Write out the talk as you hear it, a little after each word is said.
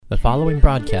The following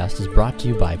broadcast is brought to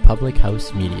you by Public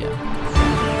House Media.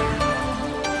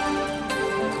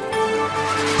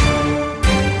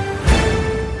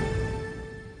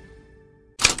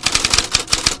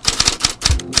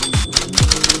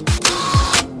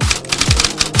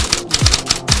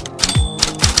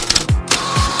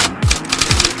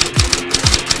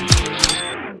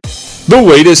 The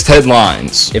latest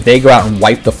headlines. If they go out and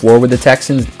wipe the floor with the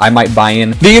Texans, I might buy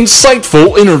in. The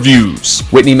insightful interviews.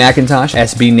 Whitney McIntosh,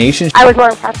 SB Nation. I was more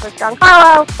impressed with John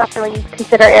Carlisle, especially when you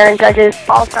consider Aaron Judge's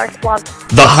all-star squad.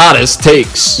 The hottest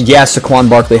takes. Yeah, Saquon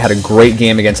Barkley had a great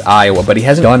game against Iowa, but he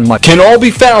hasn't done much. Can all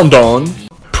be found on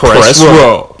Press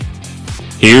Row.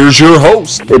 Here's your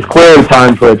host. It's clearly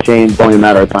time for a change. It's only a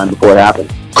matter of time before it happens.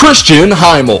 Christian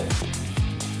Heimel.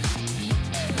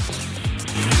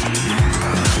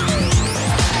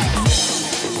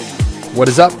 What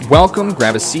is up? Welcome.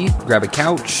 Grab a seat, grab a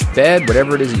couch, bed,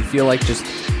 whatever it is that you feel like. Just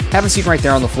have a seat right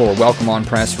there on the floor. Welcome on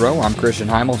Press Row. I'm Christian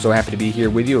Heimel. So happy to be here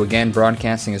with you again,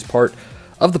 broadcasting as part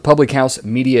of the Public House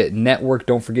Media Network.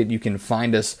 Don't forget you can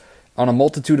find us on a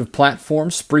multitude of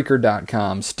platforms,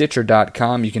 Spreaker.com,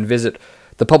 Stitcher.com. You can visit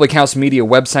the Public House Media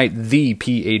website,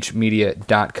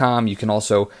 thephmedia.com. You can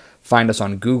also find us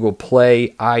on Google Play,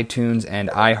 iTunes, and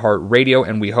iHeartRadio,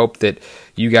 and we hope that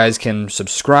you guys can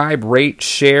subscribe, rate,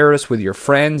 share us with your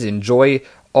friends, enjoy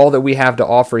all that we have to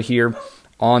offer here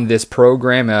on this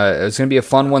program. It's going to be a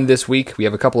fun one this week. We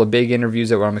have a couple of big interviews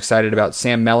that I'm excited about.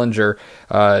 Sam Mellinger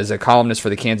is a columnist for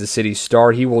the Kansas City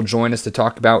Star. He will join us to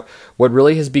talk about what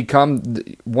really has become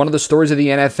one of the stories of the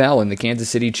NFL and the Kansas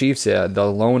City Chiefs, the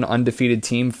lone undefeated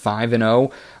team,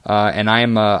 5-0. And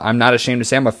I'm not ashamed to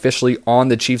say I'm officially on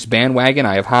the Chiefs bandwagon.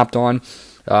 I have hopped on.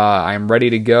 I am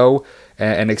ready to go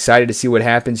and excited to see what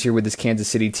happens here with this Kansas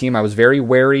City team. I was very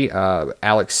wary.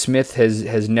 Alex Smith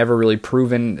has never really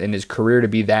proven in his career to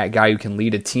be that guy who can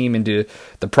lead a team into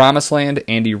the promised land.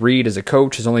 Andy Reid as a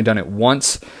coach has only done it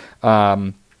once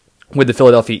with the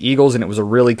Philadelphia Eagles, and it was a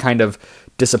really kind of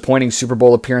disappointing Super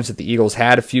Bowl appearance that the Eagles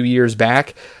had a few years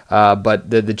back. But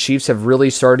the Chiefs have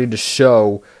really started to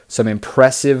show some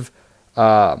impressive,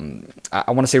 I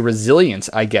want to say resilience,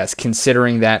 I guess,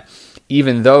 considering that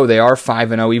even though they are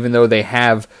 5-0, even though they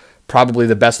have probably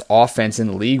the best offense in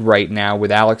the league right now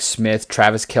with Alex Smith,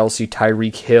 Travis Kelce,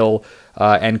 Tyreek Hill,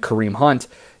 and Kareem Hunt,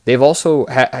 they've also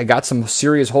got some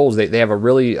serious holes. They have a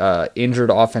really injured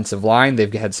offensive line.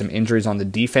 They've had some injuries on the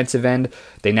defensive end.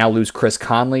 They now lose Chris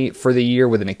Conley for the year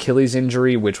with an Achilles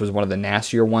injury, which was one of the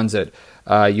nastier ones that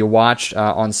you watched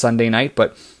on Sunday night.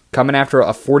 But coming after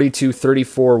a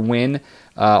 42-34 win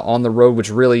on the road, which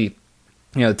really,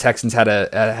 the Texans had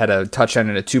a touchdown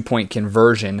and a 2-point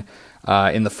conversion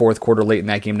in the fourth quarter late in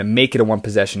that game to make it a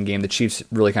one-possession game. The Chiefs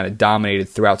really kind of dominated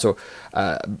throughout. So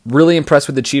really impressed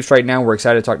with the Chiefs right now. We're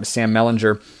excited to talk to Sam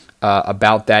Mellinger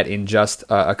about that in just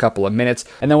a couple of minutes.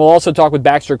 And then we'll also talk with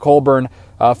Baxter Colburn,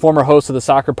 former host of the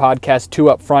soccer podcast, Two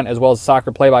Up Front, as well as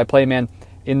soccer play-by-play man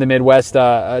in the Midwest.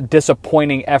 A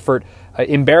disappointing effort,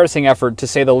 embarrassing effort to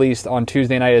say the least, on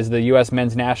Tuesday night as the U.S.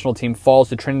 men's national team falls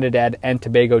to Trinidad and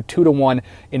Tobago 2-1.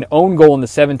 An own goal in the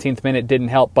 17th minute didn't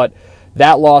help, but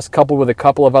that loss, coupled with a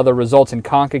couple of other results in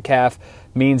CONCACAF,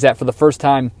 means that for the first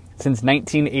time since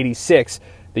 1986,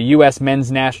 the U.S.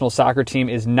 men's national soccer team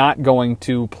is not going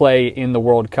to play in the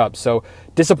World Cup. So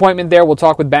disappointment there. We'll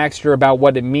talk with Baxter about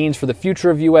what it means for the future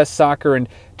of U.S. soccer and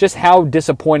just how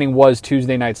disappointing was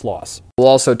Tuesday night's loss. We'll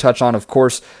also touch on, of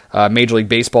course, Major League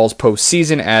Baseball's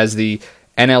postseason as the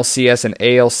NLCS and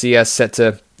ALCS set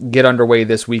to get underway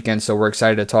this weekend. So we're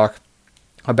excited to talk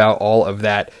about all of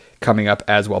that coming up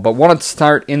as well. But want to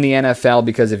start in the NFL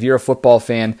because if you're a football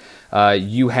fan,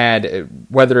 you had,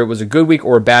 whether it was a good week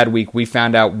or a bad week, we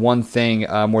found out one thing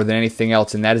more than anything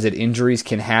else, and that is that injuries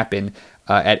can happen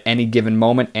at any given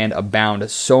moment and abound.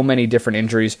 So many different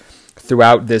injuries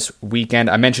throughout this weekend.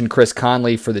 I mentioned Chris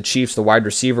Conley for the Chiefs, the wide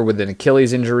receiver with an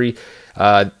Achilles injury.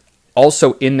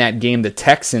 Also in that game, the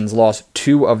Texans lost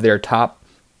two of their top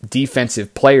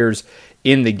defensive players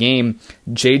in the game.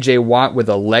 J.J. Watt with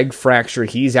a leg fracture,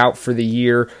 he's out for the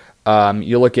year.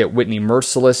 You look at Whitney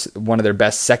Mercilus, one of their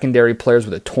best secondary players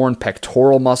with a torn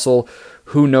pectoral muscle.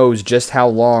 Who knows just how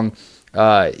long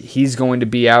he's going to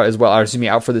be out as well,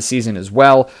 out for the season as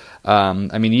well.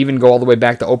 Even go all the way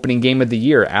back to opening game of the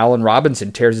year. Allen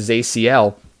Robinson tears his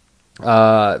ACL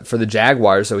for the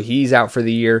Jaguars, so he's out for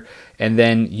the year. And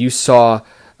then you saw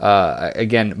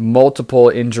again, multiple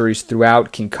injuries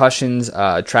throughout, concussions.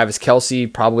 Travis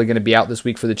Kelce probably going to be out this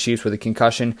week for the Chiefs with a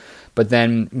concussion, but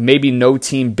then maybe no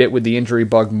team bit with the injury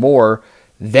bug more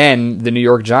than the New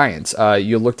York Giants.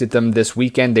 You looked at them this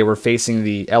weekend. They were facing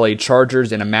the LA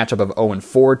Chargers in a matchup of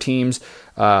 0-4 teams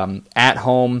at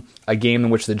home, a game in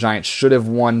which the Giants should have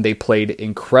won. They played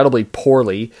incredibly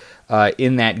poorly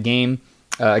in that game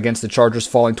against the Chargers,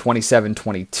 falling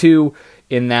 27-22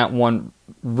 in that one.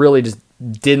 Really just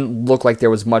didn't look like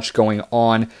there was much going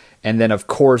on. And then, of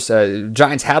course,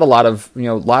 Giants had a lot of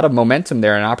momentum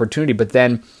there and opportunity, but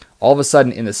then all of a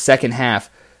sudden in the second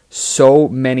half, so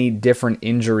many different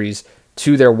injuries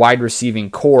to their wide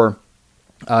receiving core.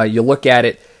 You look at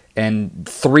it, and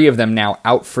 3 of them now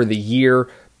out for the year.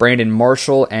 Brandon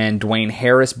Marshall and Dwayne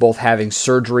Harris both having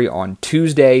surgery on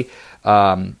Tuesday.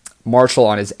 Marshall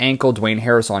on his ankle, Dwayne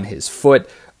Harris on his foot.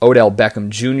 Odell Beckham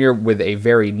Jr. with a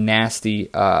very nasty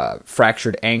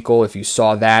fractured ankle. If you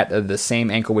saw that, the same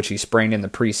ankle which he sprained in the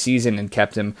preseason and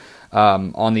kept him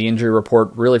on the injury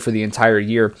report really for the entire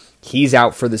year. He's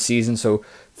out for the season. So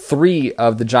 3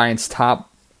 of the Giants' top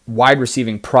wide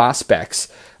receiving prospects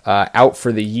out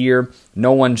for the year.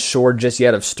 No one's sure just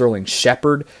yet of Sterling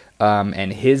Shepard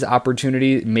and his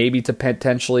opportunity maybe to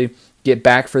potentially get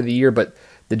back for the year. But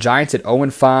the Giants at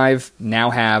 0-5 now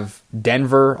have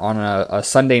Denver on a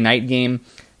Sunday night game.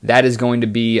 That is going to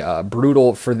be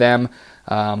brutal for them.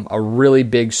 A really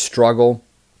big struggle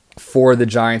for the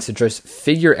Giants to just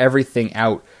figure everything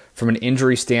out from an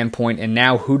injury standpoint. And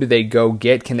now who do they go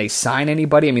get? Can they sign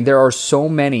anybody? I mean, there are so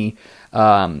many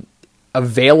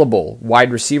available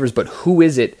wide receivers, but who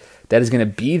is it that is going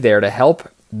to be there to help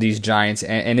these Giants?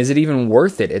 And is it even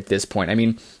worth it at this point? I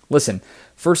mean, listen,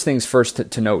 first things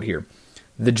first to note here.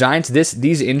 The Giants,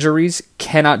 these injuries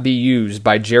cannot be used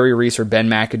by Jerry Reese or Ben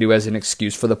McAdoo as an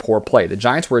excuse for the poor play. The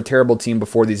Giants were a terrible team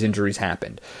before these injuries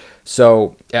happened.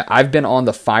 So I've been on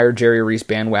the fire Jerry Reese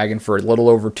bandwagon for a little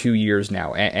over 2 years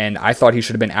now, and I thought he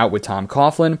should have been out with Tom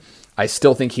Coughlin. I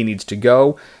still think he needs to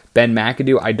go. Ben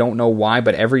McAdoo, I don't know why,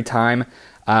 but every time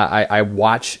I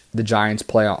watch the Giants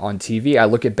play on TV, I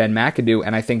look at Ben McAdoo,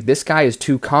 and I think this guy is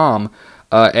too calm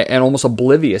and almost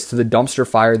oblivious to the dumpster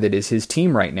fire that is his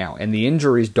team right now. And the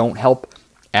injuries don't help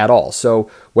at all.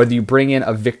 So whether you bring in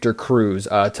a Victor Cruz,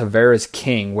 Tavares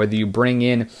King, whether you bring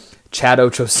in Chad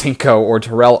Ochocinco or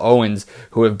Terrell Owens,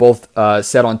 who have both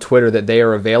said on Twitter that they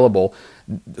are available,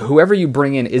 whoever you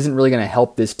bring in isn't really going to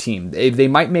help this team. They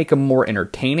might make them more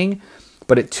entertaining,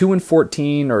 but at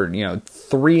 2-14 or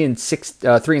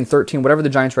 3-13, whatever the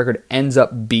Giants record ends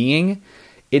up being,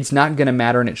 it's not going to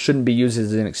matter, and it shouldn't be used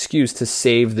as an excuse to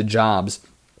save the jobs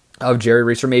of Jerry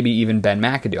Reese or maybe even Ben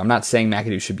McAdoo. I'm not saying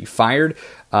McAdoo should be fired.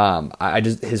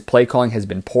 His play calling has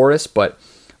been porous, but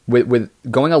with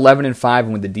going 11-5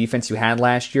 and with the defense you had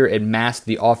last year, it masked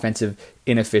the offensive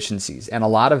inefficiencies. And a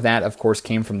lot of that, of course,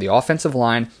 came from the offensive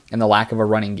line and the lack of a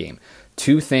running game.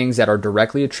 2 things that are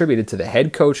directly attributed to the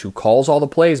head coach who calls all the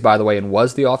plays, by the way, and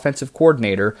was the offensive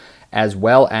coordinator, as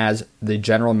well as the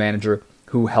general manager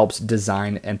who helps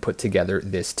design and put together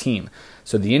this team.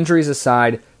 So the injuries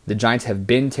aside, the Giants have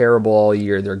been terrible all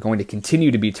year. They're going to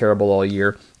continue to be terrible all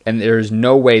year, and there's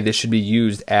no way this should be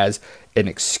used as an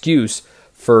excuse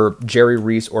for Jerry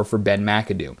Reese or for Ben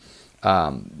McAdoo.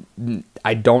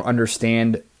 I don't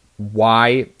understand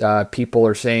why people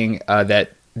are saying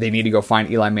that they need to go find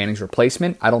Eli Manning's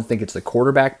replacement. I don't think it's the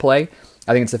quarterback play.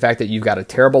 I think it's the fact that you've got a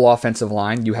terrible offensive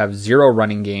line, you have 0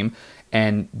 running game,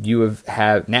 and you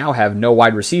now have no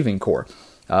wide receiving core.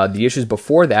 The issues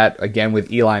before that, again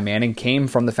with Eli Manning, came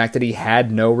from the fact that he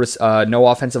had no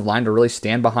offensive line to really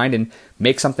stand behind and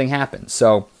make something happen.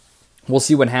 So we'll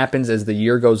see what happens as the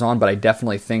year goes on, but I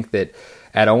definitely think that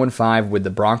at 0-5 with the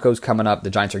Broncos coming up, the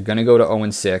Giants are going to go to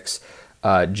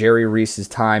 0-6. Jerry Reese's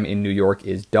time in New York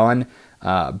is done.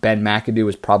 Ben McAdoo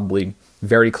is probably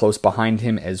very close behind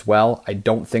him as well. I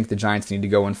don't think the Giants need to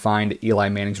go and find Eli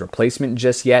Manning's replacement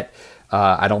just yet.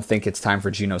 I don't think it's time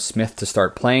for Geno Smith to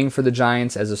start playing for the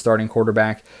Giants as a starting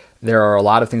quarterback. There are a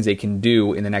lot of things they can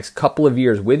do in the next couple of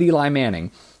years with Eli Manning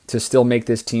to still make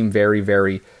this team very,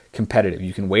 very competitive.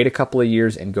 You can wait a couple of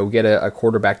years and go get a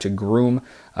quarterback to groom.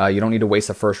 You don't need to waste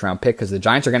a first-round pick because the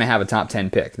Giants are going to have a top 10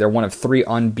 pick. They're one of 3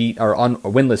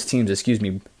 winless teams,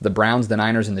 the Browns, the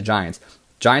Niners, and the Giants.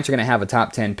 Giants are going to have a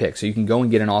top 10 pick, so you can go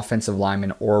and get an offensive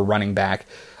lineman or a running back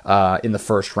in the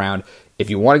first round. If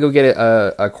you want to go get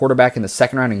a quarterback in the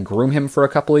second round and groom him for a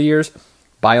couple of years,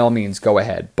 by all means, go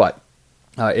ahead. But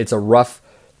it's a rough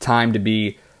time to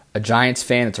be a Giants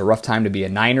fan. It's a rough time to be a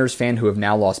Niners fan who have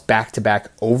now lost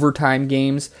back-to-back overtime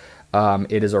games.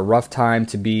 It is a rough time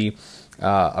to be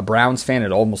a Browns fan.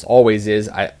 It almost always is.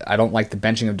 I don't like the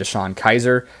benching of DeShone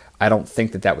Kizer. I don't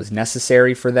think that was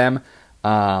necessary for them.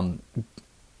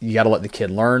 you got to let the kid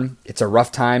learn. It's a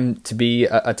rough time to be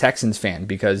a Texans fan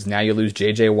because now you lose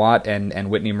J.J. Watt and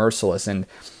Whitney Mercilus, and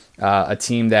a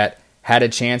team that had a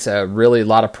chance, a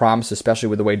lot of promise, especially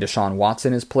with the way Deshaun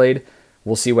Watson has played.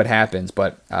 We'll see what happens,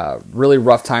 but really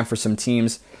rough time for some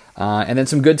teams, and then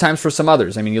some good times for some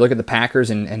others. I mean, you look at the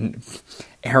Packers, and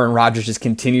Aaron Rodgers just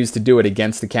continues to do it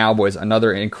against the Cowboys.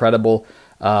 Another incredible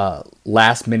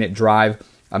last-minute drive,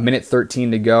 a minute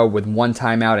 13 to go with one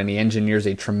timeout, and he engineers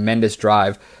a tremendous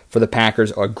drive for the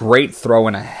Packers. A great throw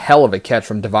and a hell of a catch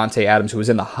from Devontae Adams, who was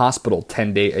in the hospital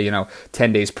 10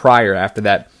 days prior after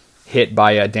that hit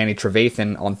by Danny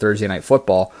Trevathan on Thursday Night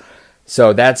Football.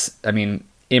 So that's,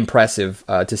 impressive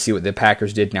to see what the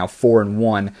Packers did now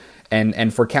 4-1.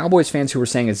 And for Cowboys fans who were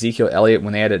saying Ezekiel Elliott,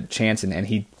 when they had a chance and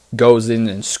he goes in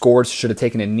and scores, should have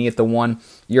taken a knee at the one,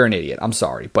 you're an idiot. I'm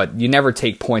sorry. But you never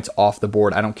take points off the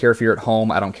board. I don't care if you're at home.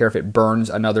 I don't care if it burns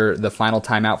the final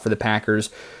timeout for the Packers.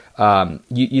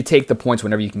 You take the points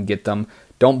whenever you can get them.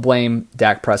 Don't blame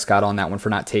Dak Prescott on that one for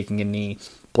not taking a knee.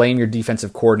 Blame your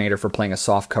defensive coordinator for playing a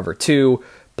soft cover 2.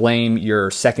 Blame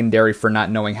your secondary for not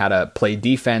knowing how to play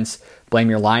defense. Blame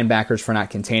your linebackers for not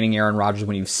containing Aaron Rodgers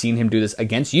when you've seen him do this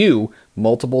against you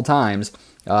multiple times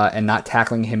and not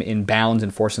tackling him in bounds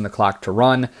and forcing the clock to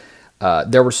run.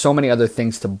 There were so many other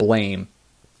things to blame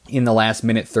in the last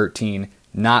minute 13,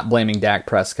 not blaming Dak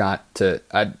Prescott.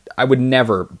 I would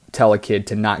never tell a kid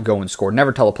to not go and score.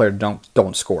 Never tell a player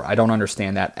don't score. I don't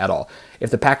understand that at all.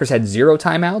 If the Packers had 0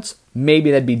 timeouts,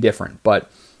 maybe that'd be different, but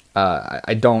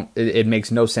I don't. It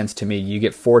makes no sense to me. You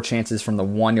get 4 chances from the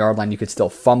 1-yard line. You could still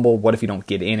fumble. What if you don't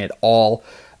get in at all?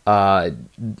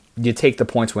 You take the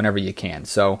points whenever you can.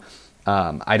 So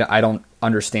I don't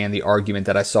understand the argument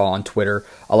that I saw on Twitter.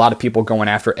 A lot of people going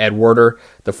after Ed Werder,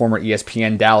 the former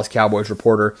ESPN Dallas Cowboys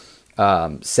reporter,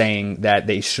 saying that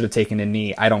they should have taken a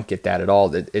knee. I don't get that at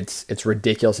all. It's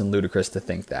ridiculous and ludicrous to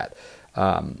think that.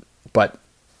 But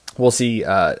we'll see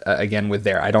again with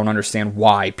there. I don't understand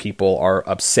why people are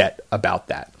upset about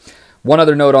that. One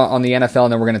other note on the NFL,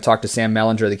 and then we're going to talk to Sam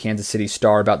Mellinger, the Kansas City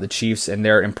Star, about the Chiefs and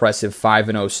their impressive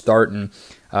 5-0 start, and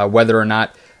whether or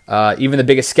not even the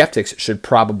biggest skeptics should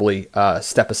probably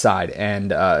step aside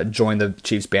and join the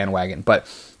Chiefs bandwagon. But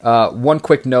one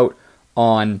quick note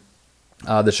on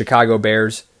the Chicago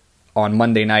Bears on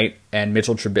Monday night and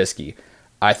Mitchell Trubisky.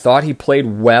 I thought he played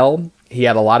well. He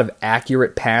had a lot of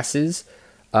accurate passes.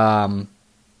 But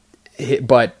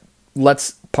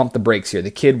let's pump the brakes here.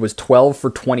 The kid was 12 for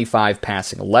 25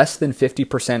 passing, less than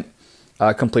 50%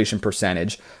 completion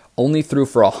percentage, only threw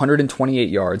for 128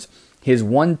 yards. His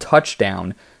one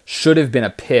touchdown should have been a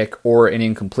pick or an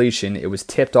incompletion. It was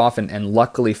tipped off and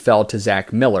luckily fell to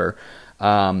Zach Miller.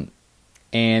 And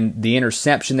the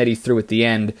interception that he threw at the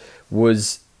end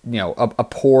was, a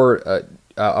poor,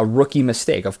 a rookie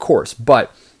mistake, of course,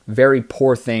 but very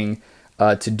poor thing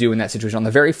to do in that situation on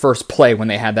the very first play when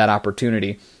they had that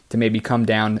opportunity to maybe come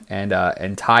down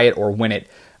and tie it or win it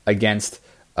against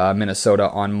Minnesota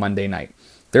on Monday night.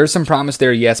 There's some promise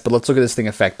there, yes, but let's look at this thing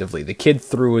effectively. The kid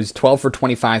threw his 12 for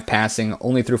 25 passing,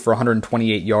 only threw for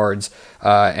 128 yards,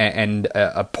 and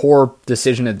a poor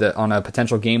decision on a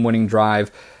potential game-winning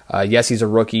drive. Yes, he's a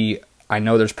rookie. I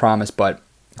know there's promise, but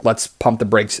let's pump the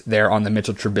brakes there on the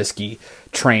Mitchell Trubisky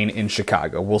train in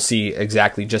Chicago. We'll see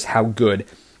exactly just how good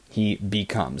he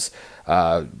becomes.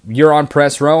 You're on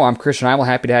Press Row. I'm Christian Eimel.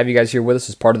 Happy to have you guys here with us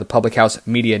as part of the Public House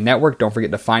Media Network. Don't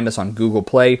forget to find us on Google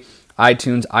Play,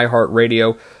 iTunes,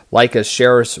 iHeartRadio. Like us,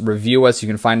 share us, review us. You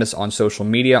can find us on social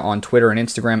media, on Twitter and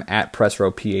Instagram at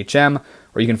PressRowPHM,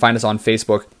 or you can find us on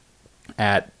Facebook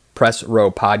at Press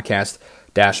Row Podcast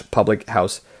Public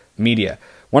House Media.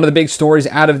 One of the big stories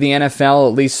out of the NFL,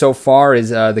 at least so far, is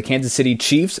the Kansas City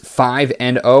Chiefs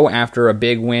 5-0 after a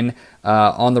big win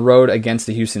on the road against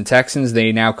the Houston Texans.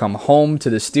 They now come home to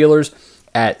the Steelers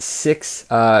at 6,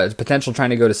 potential trying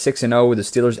to go to 6-0 with the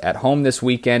Steelers at home this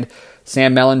weekend.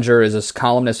 Sam Mellinger is a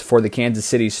columnist for the Kansas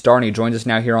City Star, and he joins us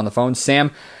now here on the phone.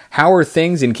 Sam, how are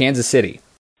things in Kansas City?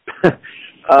 Kansas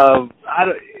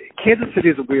City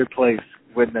is a weird place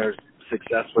when there's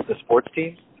success with the sports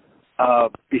teams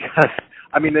because,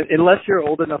 unless you're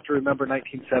old enough to remember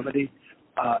 1970,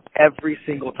 every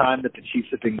single time that the Chiefs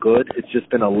have been good, it's just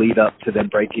been a lead up to them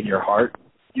breaking your heart.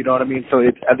 You know what I mean? So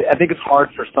I think it's hard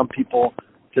for some people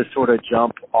to sort of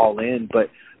jump all in, but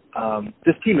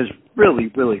this team is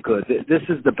really, really good. This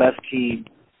is the best team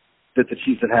that the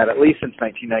Chiefs have had at least since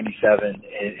 1997,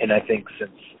 and I think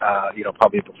since,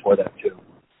 probably before that too.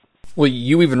 Well,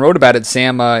 you even wrote about it,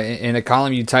 Sam, in a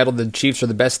column you titled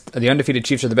 "The Undefeated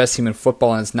Chiefs are the best team in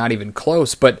football," and it's not even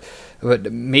close. But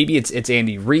maybe it's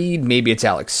Andy Reid, maybe it's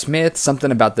Alex Smith,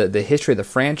 something about the history of the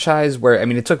franchise. Where, I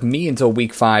mean, it took me until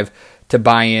week 5 to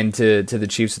buy into the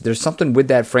Chiefs. There's something with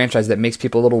that franchise that makes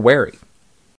people a little wary.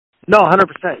 No,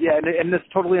 100%. Yeah, and it's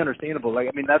totally understandable. Like,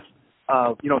 I mean, that's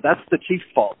that's the Chiefs'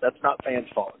 fault. That's not fans'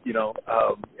 fault.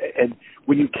 And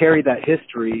when you carry that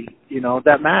history,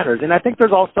 that matters. And I think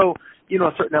there's also,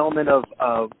 a certain element of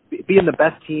being the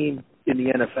best team in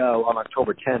the NFL on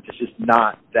October 10th is just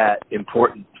not that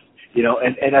important.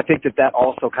 And I think that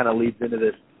also kind of leads into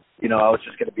this. It's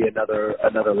just going to be another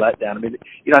letdown. I mean,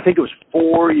 I think it was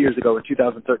 4 years ago in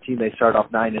 2013 they started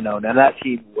off 9-0. Now that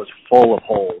team was full of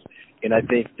holes. And I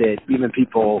think that even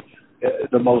people,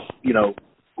 the most,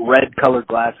 red-colored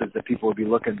glasses that people would be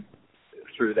looking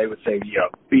through, they would say,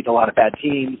 beating a lot of bad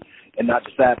teams, and not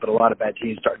just that, but a lot of bad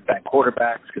teams starting bad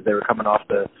quarterbacks because they were coming off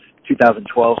the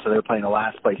 2012, so they were playing a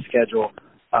last-place schedule.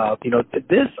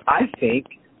 This, I think,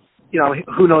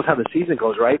 who knows how the season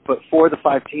goes, right? But 4 of the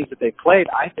 5 teams that they played,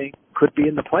 I think, could be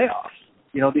in the playoffs.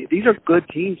 These are good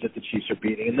teams that the Chiefs are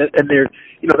beating, and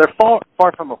they're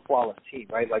far from a flawless team,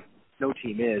 right? Like, no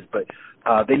team is, but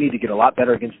they need to get a lot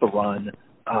better against the run.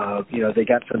 They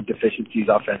got some deficiencies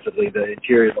offensively. The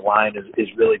interior of the line is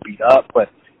really beat up, but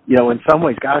in some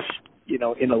ways, gosh,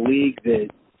 in a league that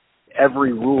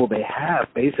every rule they have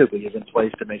basically is in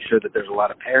place to make sure that there's a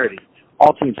lot of parity.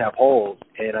 All teams have holes,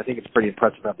 and I think it's pretty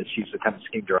impressive how the Chiefs have kind of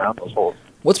schemed around those holes.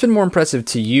 What's been more impressive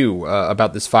to you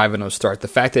about this 5-0 start? The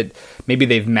fact that maybe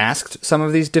they've masked some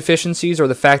of these deficiencies, or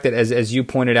the fact that, as you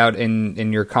pointed out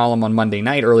in your column on Monday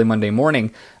night, early Monday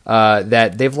morning,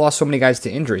 that they've lost so many guys to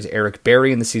injuries? Eric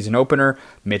Berry in the season opener,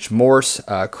 Mitch Morse,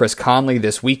 Chris Conley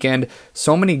this weekend.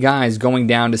 So many guys going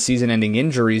down to season-ending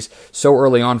injuries so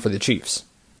early on for the Chiefs.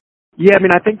 Yeah, I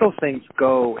mean, I think those things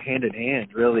go hand in hand,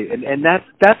 really, and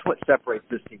that's what separates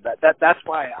this team. That's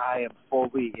why I am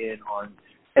fully in on.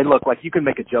 And look, like, you can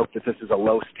make a joke that this is a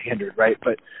low standard, right?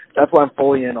 But that's why I'm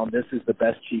fully in on this is the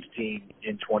best Chiefs team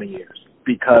in 20 years.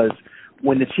 Because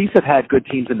when the Chiefs have had good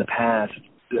teams in the past,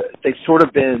 they've sort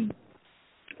of been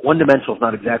one-dimensional is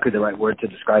not exactly the right word to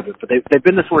describe it, but they've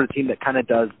been the sort of team that kind of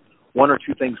does one or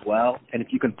two things well, and if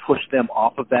you can push them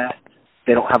off of that,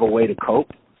 they don't have a way to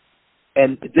cope.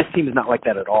 And this team is not like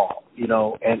that at all,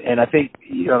 and I think,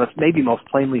 that's maybe most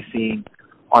plainly seen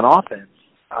on offense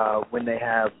when they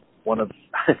have one of,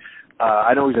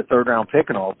 I know he's a third-round pick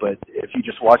and all, but if you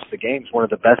just watch the games, one of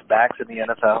the best backs in the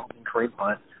NFL in Kareem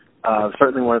Hunt,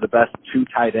 certainly one of the best 2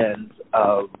 tight ends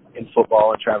in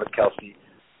football, and Travis Kelce,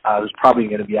 who's probably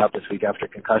going to be out this week after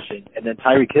concussion, and then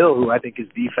Tyreek Hill, who I think is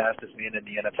the fastest man in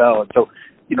the NFL. And so,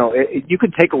 you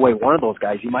can take away one of those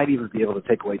guys. You might even be able to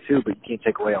take away 2, but you can't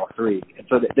take away all 3. And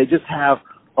so they just have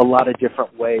a lot of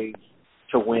different ways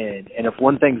to win. And if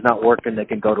one thing's not working, they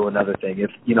can go to another thing.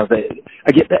 If,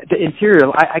 the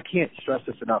interior, I can't stress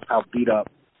this enough how beat up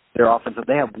their offense is.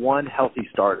 They have one healthy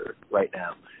starter right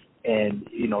now. And,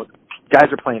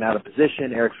 guys are playing out of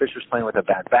position. Eric Fisher's playing with a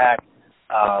bad back.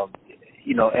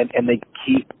 And they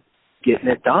keep getting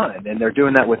it done. And they're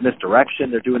doing that with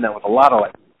misdirection. They're doing that with a lot of,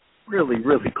 really,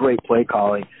 really great play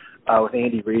calling with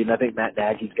Andy Reid. And I think Matt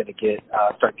Nagy's going to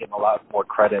start getting a lot more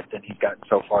credit than he's gotten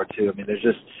so far, too. I mean,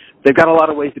 they've got a lot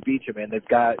of ways to beat you, man. They've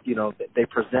got, they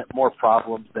present more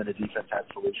problems than a defense has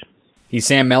solutions. He's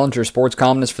Sam Mellinger, sports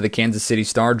columnist for the Kansas City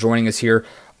Star, joining us here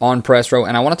on Press Row.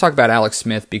 And I want to talk about Alex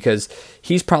Smith because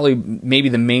he's probably maybe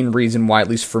the main reason why, at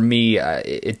least for me,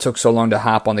 it took so long to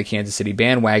hop on the Kansas City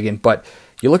bandwagon. But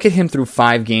you look at him through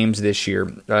 5 games this year,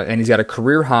 and he's got a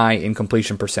career high in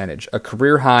completion percentage, a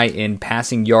career high in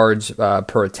passing yards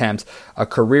per attempt, a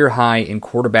career high in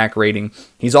quarterback rating.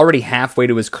 He's already halfway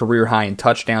to his career high in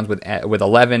touchdowns with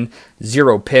 11,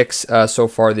 0 picks so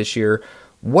far this year.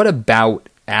 What about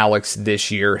Alex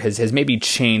this year has maybe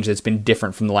changed that's been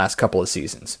different from the last couple of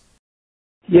seasons?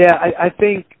 Yeah, I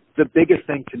think the biggest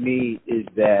thing to me is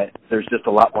that there's just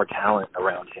a lot more talent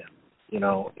around him,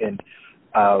 and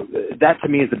that to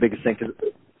me is the biggest thing.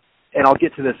 And I'll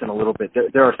get to this in a little bit.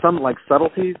 There are some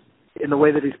subtleties in the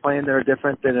way that he's playing that are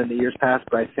different than in the years past,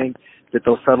 but I think that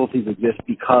those subtleties exist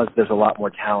because there's a lot more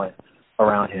talent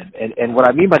around him. And what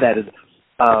I mean by that is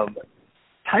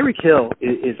Tyreek Hill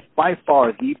is by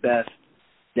far the best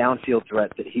downfield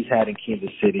threat that he's had in Kansas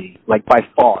City, by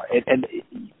far. And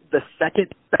the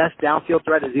second best downfield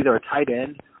threat is either a tight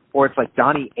end or it's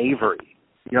Donnie Avery.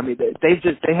 He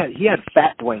had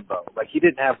fat Dwayne Bowe. He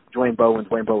didn't have Dwayne Bowe when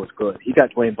Dwayne Bowe was good. He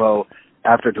got Dwayne Bowe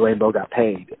after Dwayne Bowe got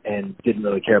paid and didn't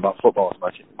really care about football as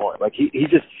much anymore. He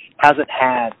just hasn't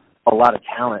had a lot of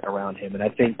talent around him. And I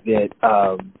think that,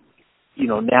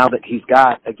 now that he's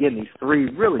got, again, these three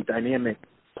really dynamic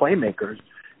playmakers,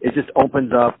 it just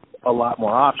opens up a lot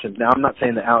more options. Now, I'm not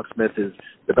saying that Alex Smith is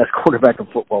the best quarterback in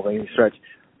football by any stretch,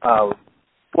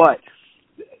 but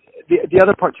the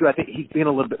other part, too, I think he's being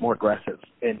a little bit more aggressive.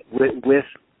 And with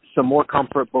some more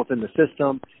comfort both in the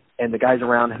system and the guys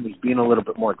around him, he's being a little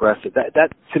bit more aggressive. That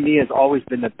to me, has always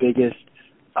been the biggest,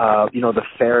 the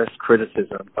fairest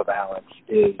criticism of Alex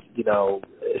is,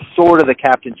 sort of the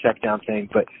captain check down thing,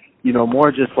 but,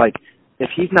 more just like, if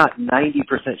he's not 90%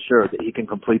 sure that he can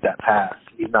complete that pass,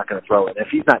 he's not going to throw it. If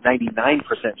he's not 99%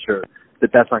 sure that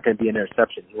that's not going to be an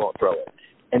interception, he won't throw it.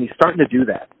 And he's starting to do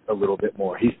that a little bit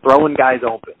more. He's throwing guys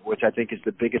open, which I think is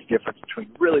the biggest difference between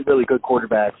really, really good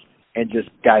quarterbacks and just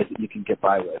guys that you can get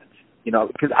by with.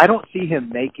 Because I don't see him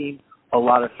making a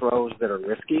lot of throws that are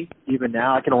risky. Even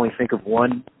now, I can only think of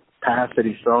one pass that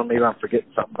he's thrown. Maybe I'm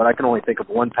forgetting something, but I can only think of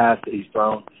one pass that he's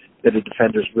thrown that a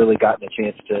defender's really gotten a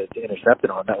chance to intercept it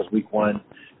on. That was week 1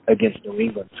 against New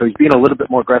England. So he's being a little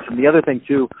bit more aggressive. And the other thing,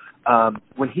 too,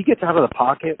 when he gets out of the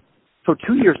pocket, so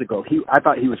 2 years ago, I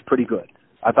thought he was pretty good.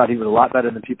 I thought he was a lot better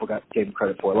than people gave him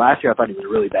credit for. Last year, I thought he was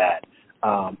really bad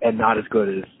and not as good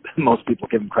as most people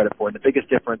give him credit for. And the biggest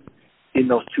difference in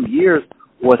those 2 years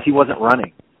was he wasn't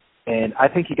running. And I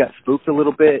think he got spooked a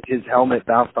little bit. His helmet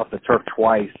bounced off the turf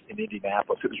twice in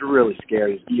Indianapolis. It was really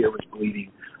scary. His ear was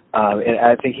bleeding. And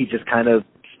I think he just kind of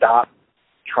stopped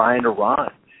trying to run.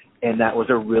 And that was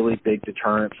a really big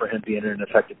deterrent for him being an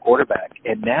effective quarterback.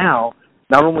 And now,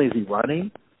 not only is he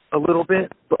running a little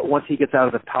bit, but once he gets out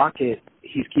of the pocket,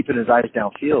 he's keeping his eyes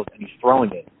downfield and he's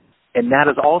throwing it. And that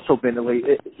has also been,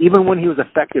 even when he was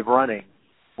effective running,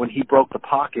 when he broke the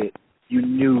pocket, you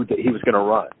knew that he was going to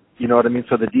run. You know what I mean?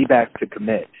 So the D-backs could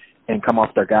commit and come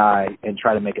off their guy and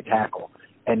try to make a tackle.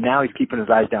 And now he's keeping his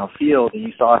eyes downfield, and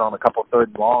you saw it on a couple third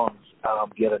and longs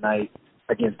the other night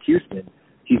against Houston.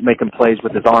 He's making plays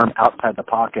with his arm outside the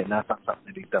pocket, and that's not something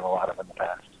that he's done a lot of in the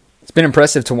past. It's been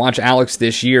impressive to watch Alex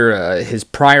this year. His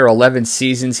prior 11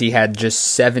 seasons, he had just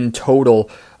 7 total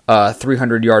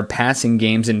 300-yard passing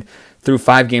games, and through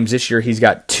 5 games this year, he's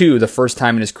got 2. The first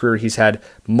time in his career he's had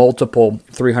multiple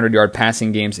 300-yard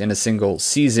passing games in a single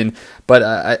season.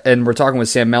 But and we're talking with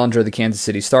Sam Mellinger, the Kansas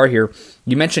City Star here.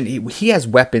 You mentioned he has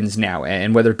weapons now,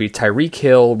 and whether it be Tyreek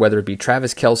Hill, whether it be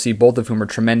Travis Kelce, both of whom are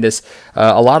tremendous.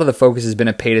 A lot of the focus has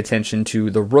been paid attention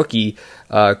to the rookie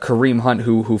Kareem Hunt,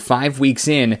 who 5 weeks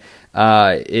in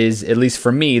is, at least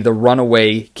for me, the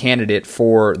runaway candidate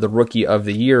for the Rookie of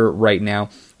the Year right now.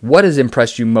 What has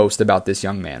impressed you most about this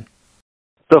young man?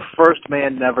 The first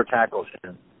man never tackles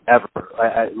him ever.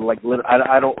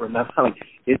 I don't remember.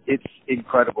 It's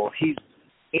incredible.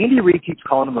 Andy Reid keeps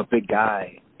calling him a big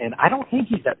guy, and I don't think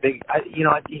he's that big.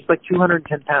 He's like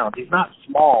 210 pounds. He's not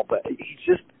small, but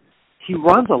he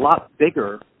runs a lot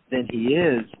bigger than he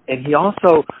is, and he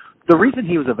also, the reason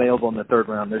he was available in the 3rd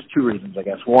round, there's 2 reasons, I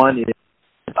guess. One is,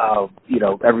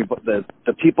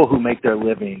 the people who make their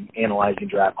living analyzing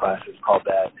draft classes called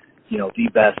that, the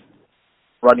best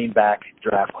running back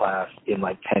draft class in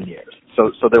like 10 years.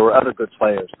 So there were other good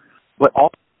players, but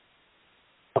also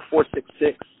a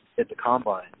 4.66 at the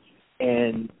combine.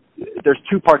 And there's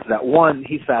 2 parts of that. One,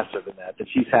 he's faster than that. The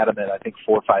Chiefs had him at, I think,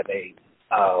 4.58,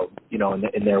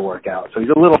 in their workout. So he's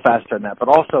a little faster than that. But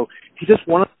also, he's just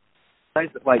one of the guys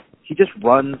that, he just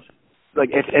runs.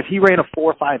 If he ran a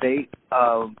 4.58,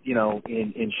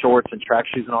 in shorts and track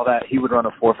shoes and all that, he would run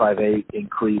a 4.58 in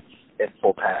cleats and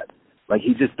full pad.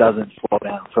 He just doesn't slow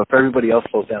down. So if everybody else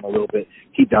slows down a little bit,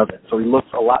 he doesn't. So he looks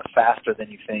a lot faster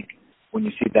than you think when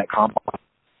you see that combine.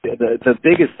 The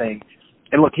biggest thing,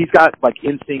 and look, he's got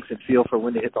instincts and feel for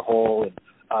when to hit the hole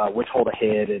and which hole to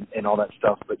hit and all that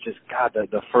stuff. But just, God,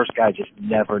 the first guy just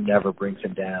never brings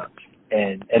him down.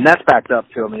 And that's backed up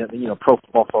too. I mean, Pro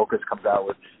Football Focus comes out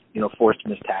with, forced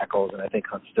missed tackles, and I think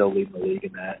Hunt's still leading the league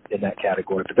in that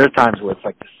category. But there's times where it's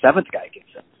the 7th guy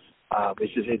gets him.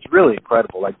 It's really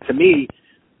incredible. To me,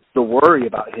 the worry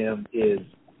about him is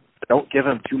don't give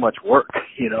him too much work,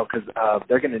 because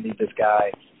they're going to need this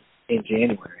guy in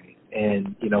January.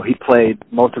 And, he played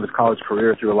most of his college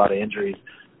career through a lot of injuries.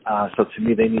 So to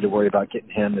me, they need to worry about getting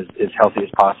him as healthy as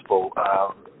possible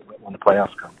when the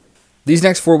playoffs come. These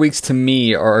next 4 weeks, to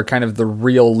me, are kind of the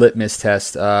real litmus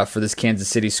test for this Kansas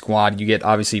City squad. You get,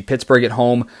 obviously, Pittsburgh at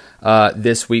home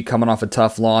this week, coming off a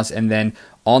tough loss, and then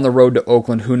on the road to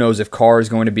Oakland. Who knows if Carr is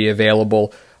going to be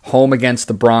available. Home against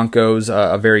the Broncos,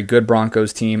 a very good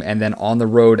Broncos team, and then on the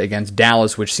road against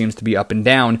Dallas, which seems to be up and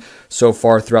down so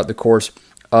far throughout the course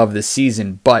of the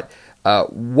season. But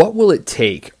what will it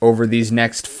take over these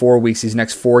next 4 weeks, these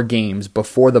next 4 games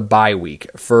before the bye week,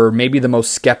 for maybe the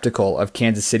most skeptical of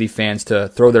Kansas City fans to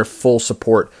throw their full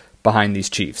support behind these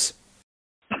Chiefs?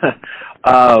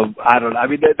 I don't know. I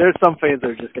mean, there's some fans that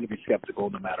are just going to be skeptical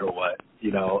no matter what,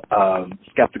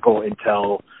 skeptical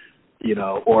until,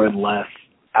 or unless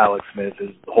Alex Smith is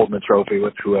holding the trophy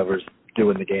with whoever's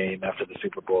doing the game after the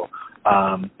Super Bowl.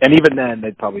 And even then,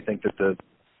 they'd probably think that the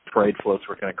parade floats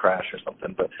were going to crash or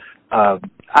something. But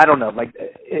I don't know. Like,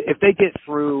 if they get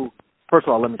through, first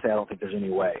of all, let me say I don't think there's any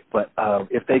way. But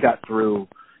if they got through,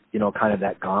 kind of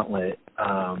that gauntlet,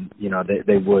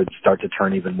 they would start to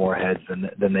turn even more heads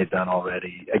than they've done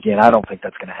already. Again, I don't think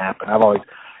that's going to happen.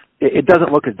 It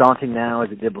doesn't look as daunting now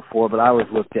as it did before, but I always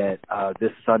looked at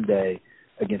this Sunday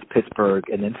against Pittsburgh,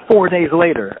 and then 4 days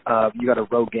later, you got a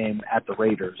road game at the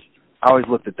Raiders. I always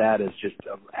looked at that as just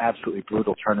an absolutely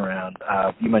brutal turnaround.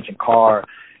 You mentioned Carr,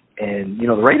 and,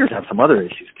 the Raiders have some other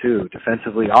issues too,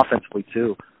 defensively, offensively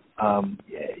too.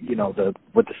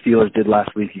 What the Steelers did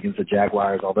last week against the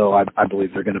Jaguars, although I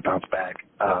believe they're going to bounce back.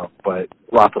 But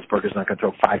Roethlisberger's not going to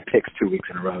throw 5 picks 2 weeks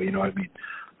in a row. You know what I mean?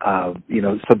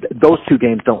 So those 2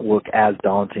 games don't look as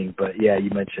daunting. But yeah,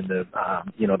 you mentioned the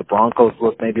Broncos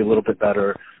look maybe a little bit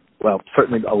better. Well,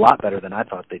 certainly a lot better than I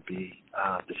thought they'd be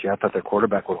this year. I thought their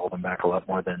quarterback would hold them back a lot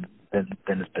more than has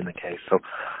been the case. So,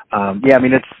 yeah, I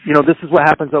mean, it's this is what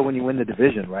happens though when you win the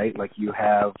division, right? Like you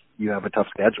have a tough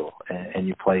schedule and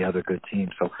you play other good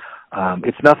teams. So,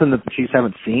 it's nothing that the Chiefs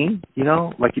haven't seen.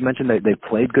 Like you mentioned, they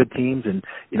played good teams, and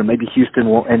maybe Houston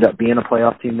won't end up being a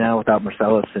playoff team now without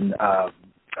Marcellus and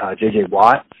J.J.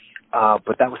 Watt.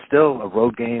 But that was still a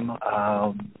road game,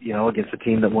 against a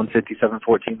team that won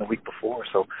 57-14 the week before.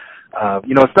 So,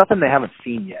 it's nothing they haven't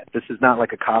seen yet. This is not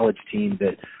like a college team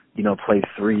that, plays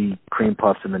 3 cream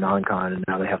puffs in the non-con and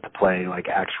now they have to play like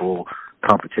actual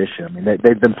competition. I mean,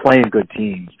 they've been playing good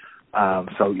teams.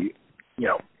 So,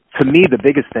 to me, the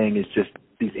biggest thing is just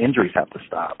these injuries have to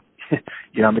stop. I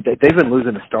mean, they've been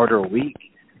losing a starter a week.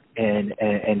 And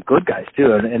good guys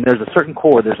too, and there's a certain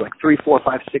core. There's like 3, 4,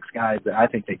 5, 6 guys that I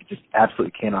think they just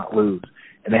absolutely cannot lose,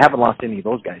 and they haven't lost any of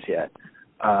those guys yet.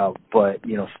 But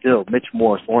still, Mitch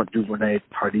Morse, Laurent Duvernay,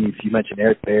 Tardif. You mentioned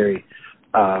Eric Berry,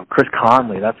 Chris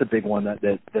Conley. That's a big one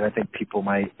that I think people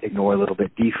might ignore a little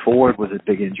bit. Dee Ford was a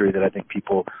big injury that I think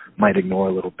people might ignore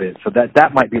a little bit. So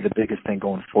that might be the biggest thing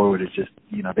going forward. Is just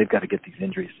they've got to get these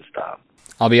injuries to stop.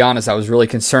 I'll be honest, I was really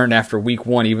concerned after week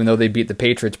 1, even though they beat the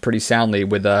Patriots pretty soundly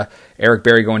with Eric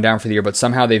Berry going down for the year. But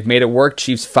somehow they've made it work.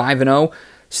 Chiefs 5-0.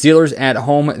 Steelers at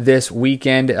home this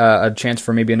weekend. A chance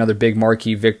for maybe another big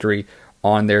marquee victory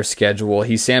on their schedule.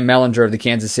 He's Sam Mellinger of the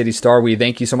Kansas City Star. We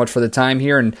thank you so much for the time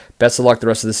here, and best of luck the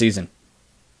rest of the season.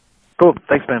 Cool.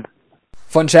 Thanks, man.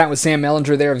 Fun chat with Sam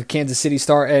Mellinger there of the Kansas City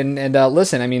Star. And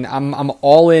listen, I mean, I'm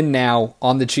all in now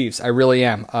on the Chiefs. I really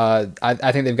am.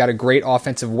 I think they've got a great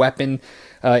offensive weapon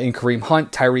in Kareem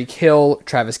Hunt, Tyreek Hill,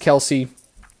 Travis Kelce.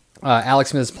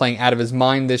 Alex Smith is playing out of his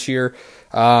mind this year.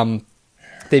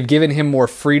 They've given him more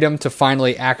freedom to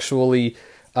finally actually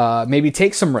maybe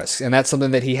take some risks, and that's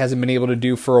something that he hasn't been able to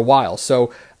do for a while.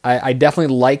 So I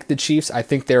definitely like the Chiefs. I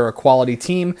think they're a quality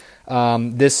team.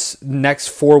 This next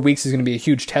 4 weeks is going to be a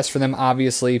huge test for them,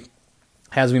 obviously,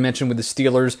 as we mentioned with the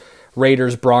Steelers,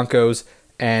 Raiders, Broncos,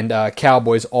 and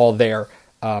Cowboys all there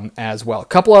as well. A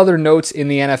couple other notes in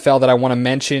the NFL that I want to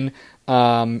mention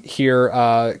here.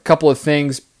 A couple of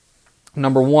things.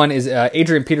 Number one is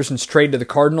Adrian Peterson's trade to the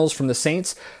Cardinals from the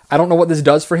Saints. I don't know what this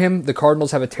does for him. The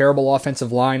Cardinals have a terrible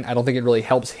offensive line. I don't think it really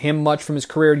helps him much from his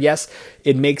career. Yes,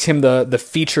 it makes him the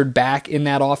featured back in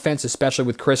that offense, especially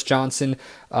with Chris Johnson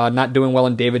not doing well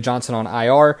and David Johnson on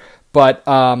IR. But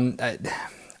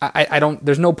I don't.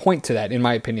 There's no point to that, in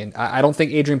my opinion. I don't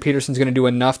think Adrian Peterson's going to do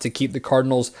enough to keep the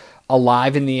Cardinals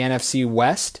alive in the NFC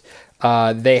West.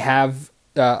 They have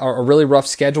a really rough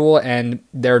schedule, and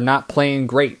they're not playing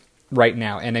great right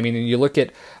now. And I mean, you look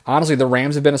at, honestly, the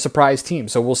Rams have been a surprise team,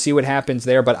 so we'll see what happens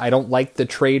there, but I don't like the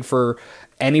trade for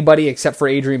anybody except for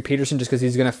Adrian Peterson, just because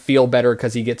he's going to feel better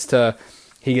because he gets to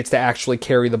actually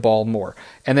carry the ball more.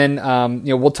 And then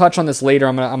we'll touch on this later.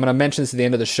 I'm gonna mention this at the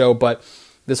end of the show, but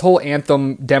this whole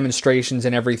anthem demonstrations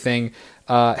and everything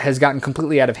has gotten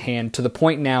completely out of hand to the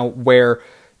point now where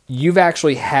you've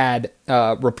actually had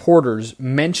reporters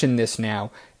mention this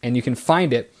now, and you can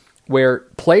find it, where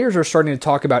players are starting to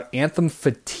talk about anthem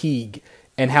fatigue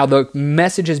and how the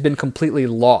message has been completely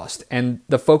lost and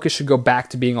the focus should go back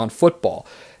to being on football.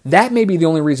 That may be the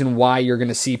only reason why you're going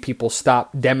to see people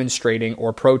stop demonstrating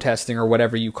or protesting or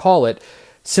whatever you call it,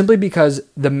 simply because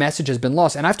the message has been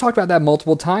lost. And I've talked about that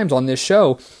multiple times on this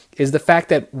show, is the fact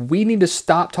that we need to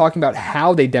stop talking about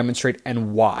how they demonstrate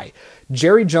and why.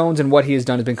 Jerry Jones and what he has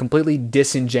done has been completely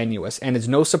disingenuous, and it's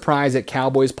no surprise that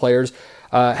Cowboys players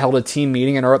held a team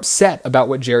meeting and are upset about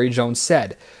what Jerry Jones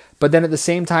said. But then at the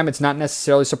same time, it's not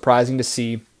necessarily surprising to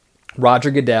see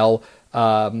Roger Goodell,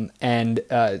 and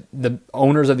the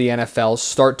owners of the NFL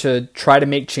start to try to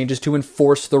make changes to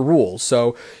enforce the rules.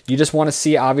 So you just want to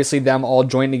see, obviously, them all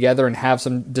join together and have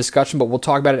some discussion, but we'll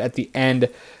talk about it at the end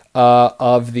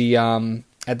of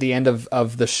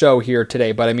the show here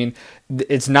today. But I mean,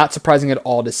 it's not surprising at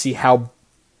all to see how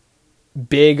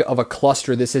big of a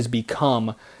cluster this has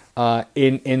become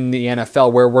in the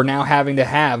NFL, where we're now having to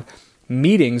have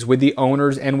meetings with the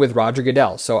owners and with Roger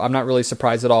Goodell. So I'm not really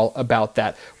surprised at all about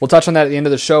that. We'll touch on that at the end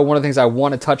of the show. One of the things I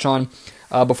want to touch on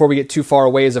before we get too far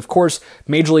away is, of course,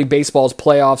 Major League Baseball's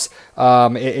playoffs.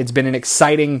 It's been an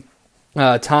exciting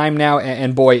time now,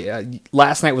 and boy,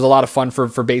 last night was a lot of fun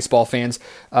for baseball fans.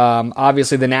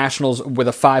 Obviously, the Nationals with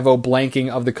a 5-0 blanking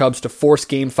of the Cubs to force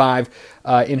Game 5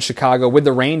 in Chicago. With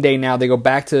the rain day now, they go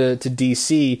back to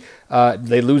D.C.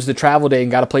 They lose the travel day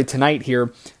and got to play tonight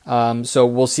here. So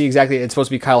we'll see exactly. It's supposed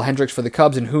to be Kyle Hendricks for the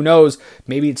Cubs, and who knows,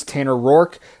 maybe it's Tanner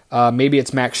Roark, maybe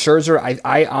it's Max Scherzer.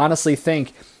 I honestly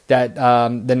think that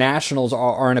the Nationals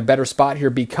are in a better spot here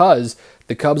because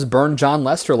the Cubs burned John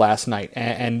Lester last night,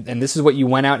 and this is what you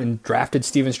went out and drafted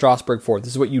Steven Strasburg for.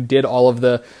 This is what you did all of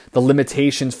the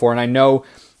limitations for, and I know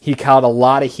he caught a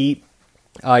lot of heat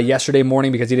yesterday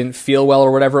morning because he didn't feel well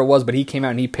or whatever it was, but he came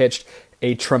out and he pitched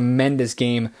a tremendous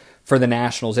game for the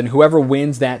Nationals, and whoever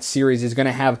wins that series is going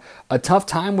to have a tough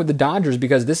time with the Dodgers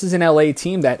because this is an LA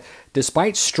team that,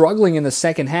 despite struggling in the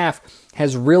second half,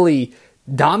 has really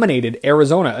dominated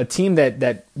Arizona, a team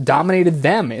that dominated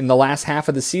them in the last half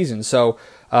of the season. So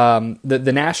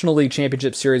the National League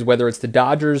Championship Series, whether it's the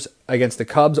Dodgers against the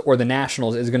Cubs or the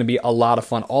Nationals, is going to be a lot of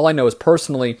fun. All I know is,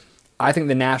 personally, I think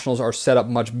the Nationals are set up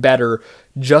much better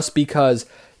just because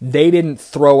they didn't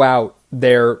throw out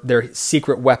their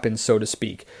secret weapon, so to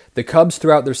speak. The Cubs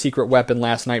threw out their secret weapon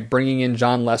last night, bringing in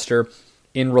John Lester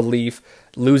in relief,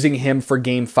 losing him for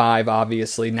Game 5,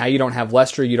 obviously. Now you don't have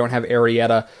Lester, you don't have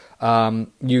Arrieta.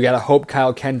 You got to hope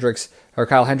Kyle Hendricks,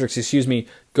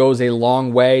 goes a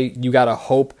long way. You got to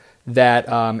hope that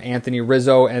Anthony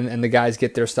Rizzo and the guys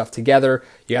get their stuff together.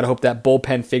 You got to hope that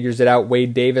bullpen figures it out.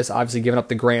 Wade Davis obviously giving up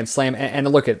the grand slam. And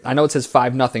look, I know it says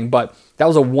 5-0, but that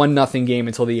was a 1-0 game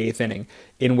until the 8th inning,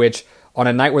 in which on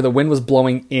a night where the wind was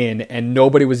blowing in and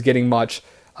nobody was getting much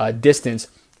distance,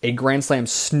 a grand slam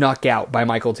snuck out by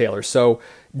Michael Taylor. So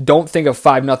don't think of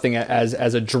 5-0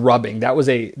 as a drubbing. That was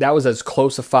as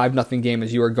close a 5-0 game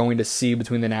as you are going to see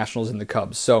between the Nationals and the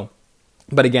Cubs. So,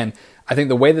 but again, I think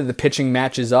the way that the pitching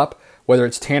matches up, whether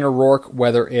it's Tanner Roark,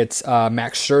 whether it's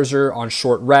Max Scherzer on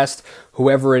short rest,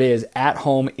 whoever it is, at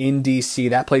home in D.C.,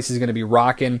 that place is going to be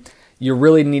rocking. You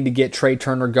really need to get Trey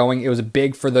Turner going. It was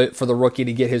big for the rookie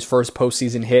to get his first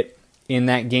postseason hit in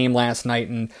that game last night,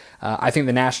 and I think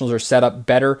the Nationals are set up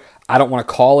better. I don't want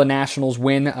to call a Nationals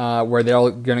win where they're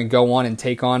going to go on and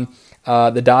take on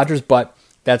the Dodgers, but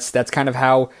that's kind of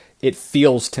how it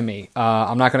feels to me.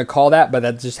 I'm not going to call that, but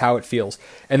that's just how it feels.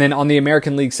 And then on the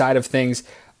American League side of things,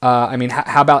 I mean,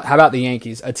 how about the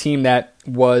Yankees, a team that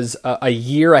was a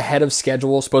year ahead of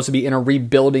schedule, supposed to be in a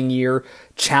rebuilding year,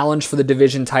 challenged for the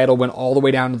division title, went all the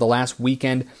way down to the last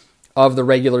weekend of the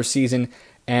regular season,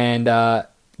 and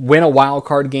win a wild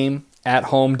card game at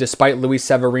home despite Luis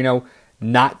Severino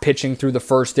not pitching through the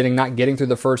first inning, not getting through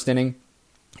the first inning,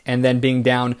 and then being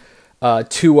down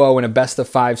 2-0 in a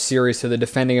best-of-5 series to the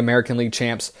defending American League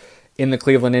champs in the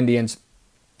Cleveland Indians.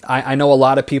 I know a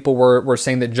lot of people were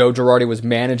saying that Joe Girardi was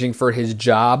managing for his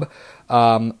job.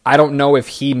 I don't know if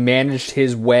he managed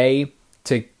his way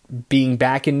to being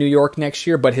back in New York next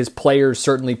year, but his players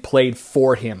certainly played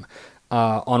for him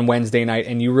on Wednesday night,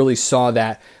 and you really saw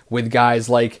that with guys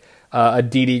like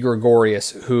Didi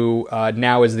Gregorius, who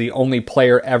now is the only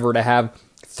player ever to have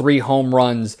 3 home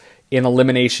runs in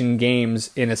elimination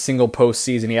games in a single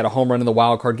postseason. He had a home run in the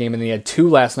wild card game, and then he had 2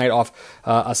 last night off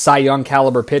a Cy Young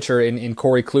caliber pitcher in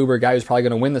Corey Kluber, a guy who's probably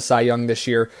going to win the Cy Young this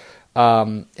year.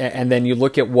 And then you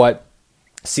look at what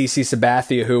CC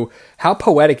Sabathia, who, how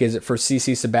poetic is it for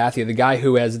CC Sabathia, the guy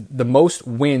who has the most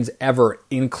wins ever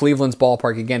in Cleveland's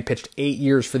ballpark, again, pitched 8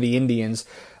 years for the Indians,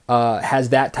 has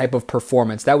that type of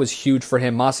performance. That was huge for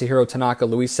him. Masahiro Tanaka,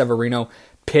 Luis Severino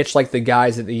pitched like the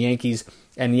guys that the Yankees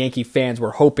and the Yankee fans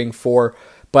were hoping for.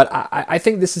 But I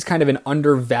think this is kind of an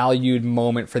undervalued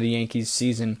moment for the Yankees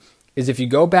season, is if you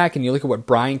go back and you look at what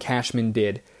Brian Cashman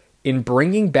did in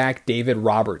bringing back David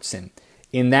Robertson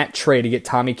in that trade to get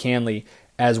Tommy Kahnle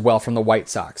as well from the White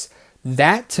Sox.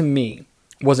 That, to me,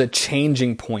 was a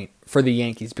changing point for the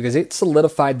Yankees because it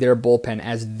solidified their bullpen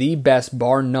as the best,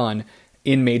 bar none,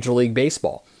 in Major League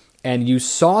Baseball. And you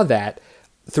saw that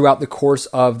throughout the course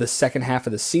of the second half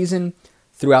of the season,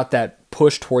 throughout that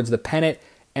push towards the pennant,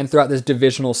 and throughout this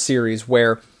divisional series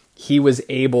where he was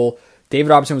able David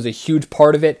Robertson was a huge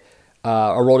part of it.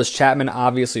 Aroldis Chapman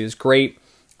obviously is great.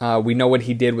 We know what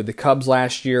he did with the Cubs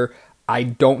last year. I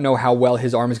don't know how well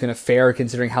his arm is going to fare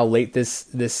considering how late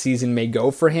this season may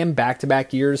go for him,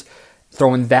 back-to-back years.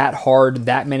 Throwing that hard,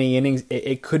 that many innings,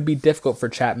 it could be difficult for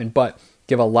Chapman, but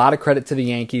give a lot of credit to the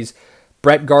Yankees.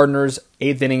 Brett Gardner's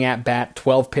 8th inning at bat,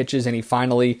 12 pitches, and he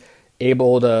finally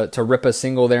able to rip a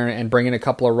single there and bring in a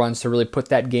couple of runs to really put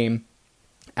that game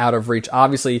out of reach.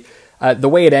 Obviously, the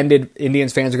way it ended,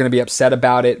 Indians fans are going to be upset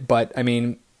about it, but I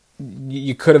mean,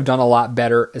 you could have done a lot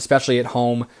better, especially at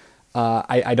home.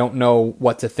 I don't know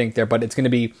what to think there, but it's going to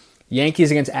be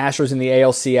Yankees against Astros in the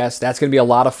ALCS. That's going to be a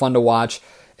lot of fun to watch.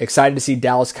 Excited to see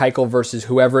Dallas Keuchel versus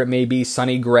whoever it may be.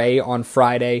 Sonny Gray on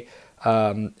Friday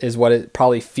is what it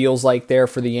probably feels like there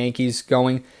for the Yankees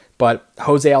going. But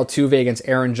Jose Altuve against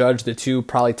Aaron Judge, the two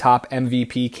probably top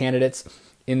MVP candidates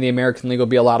in the American League, will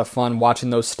be a lot of fun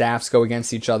watching those staffs go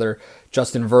against each other.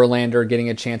 Justin Verlander getting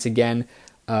a chance again.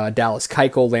 Dallas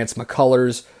Keuchel, Lance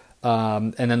McCullers,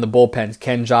 and then the bullpens,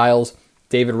 Ken Giles,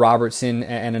 David Robertson,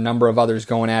 and a number of others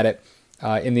going at it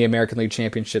in the American League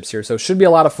Championships here. So it should be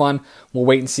a lot of fun. We'll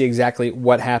wait and see exactly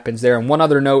what happens there. And one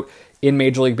other note in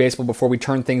Major League Baseball before we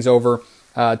turn things over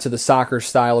to the soccer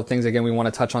style of things. Again, we want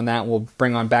to touch on that. We'll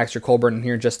bring on Baxter Colburn in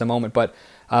here in just a moment. But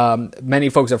many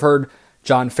folks have heard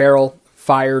John Farrell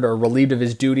fired or relieved of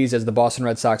his duties as the Boston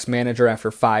Red Sox manager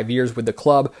after 5 years with the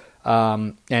club.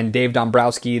 And Dave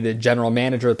Dombrowski, the general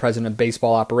manager, the president of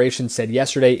baseball operations, said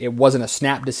yesterday it wasn't a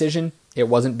snap decision. It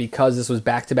wasn't because this was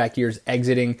back-to-back years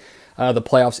exiting the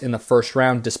playoffs in the first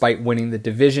round despite winning the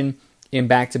division in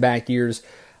back-to-back years.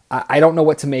 I don't know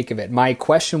what to make of it. My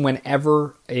question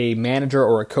whenever a manager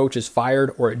or a coach is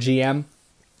fired or a GM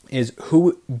is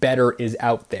who better is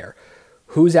out there?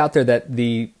 Who's out there that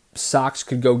the Sox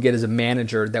could go get as a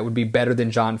manager that would be better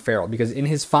than John Farrell? Because in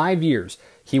his 5 years,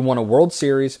 he won a World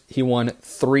Series. He won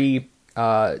 3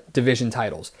 division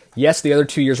titles. Yes, the other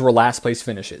 2 years were last place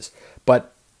finishes,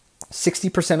 but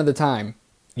 60% of the time,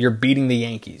 you're beating the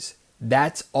Yankees.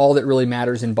 That's all that really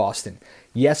matters in Boston.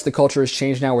 Yes, the culture has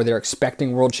changed now where they're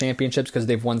expecting world championships because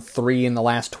they've won 3 in the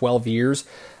last 12 years.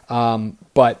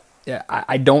 But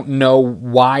I don't know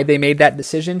why they made that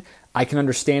decision. I can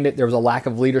understand it. There was a lack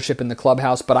of leadership in the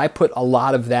clubhouse, but I put a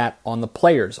lot of that on the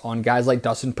players, on guys like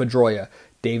Dustin Pedroia,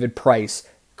 David Price,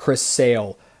 Chris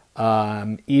Sale.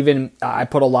 Even I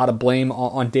put a lot of blame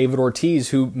on David Ortiz,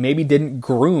 who maybe didn't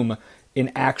groom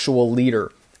an actual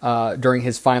leader during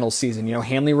his final season. You know,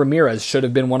 Hanley Ramirez should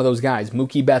have been one of those guys.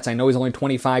 Mookie Betts, I know he's only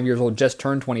 25 years old, just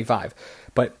turned 25,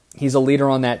 but he's a leader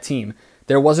on that team.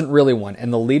 There wasn't really one,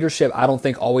 and the leadership I don't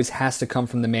think always has to come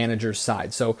from the manager's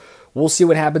side. So we'll see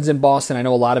what happens in Boston. I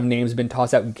know a lot of names have been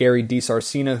tossed out. Gary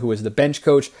DiSarcina, who is the bench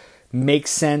coach,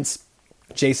 makes sense.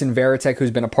 Jason Varitek,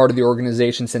 who's been a part of the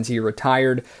organization since he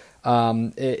retired,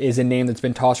 is a name that's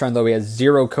been tossed around, though he has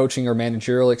zero coaching or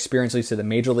managerial experience, at least at the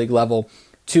major league level.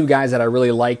 2 guys that I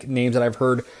really like, names that I've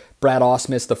heard: Brad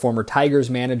Ausmus, the former Tigers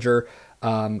manager.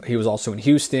 He was also in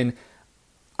Houston.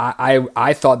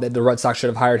 I thought that the Red Sox should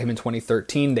have hired him in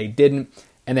 2013. They didn't.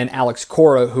 And then Alex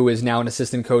Cora, who is now an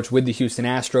assistant coach with the Houston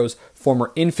Astros,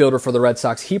 former infielder for the Red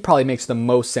Sox. He probably makes the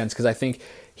most sense because I think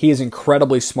he is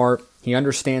incredibly smart. He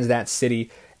understands that city,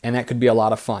 and that could be a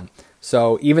lot of fun.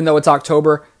 So even though it's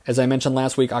October, as I mentioned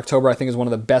last week, October I think is one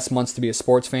of the best months to be a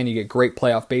sports fan. You get great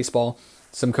playoff baseball.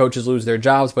 Some coaches lose their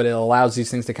jobs, but it allows these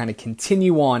things to kind of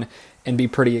continue on and be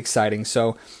pretty exciting.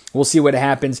 So we'll see what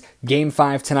happens. Game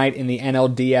 5 tonight in the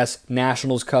NLDS,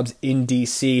 Nationals Cubs in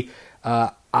D.C.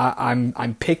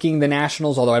 I'm picking the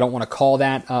Nationals, although I don't want to call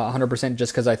that 100%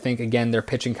 just because I think, again, their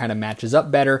pitching kind of matches up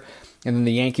better. And then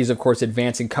the Yankees, of course,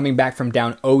 advancing, coming back from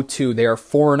down 0-2. They are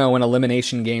 4-0 in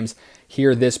elimination games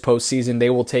here this postseason. They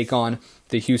will take on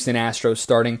the Houston Astros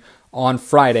starting on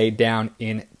Friday down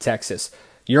in Texas.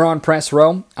 You're on Press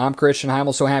Row. I'm Christian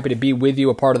Heimel. So happy to be with you,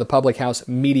 a part of the Public House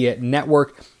Media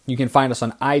Network. You can find us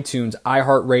on iTunes,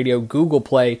 iHeartRadio, Google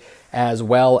Play, as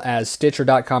well as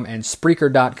Stitcher.com and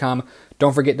Spreaker.com.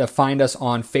 Don't forget to find us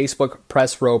on Facebook,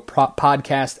 Press Row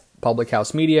Podcast, Public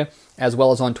House Media, as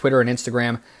well as on Twitter and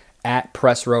Instagram at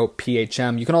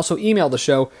PressRowPHM. You can also email the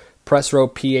show,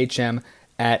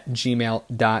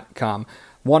 PressRowPHM@gmail.com.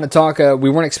 Want to talk, we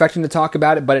weren't expecting to talk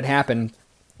about it, but it happened.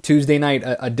 Tuesday night,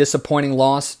 a disappointing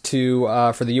loss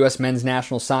for the U.S. men's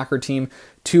national soccer team,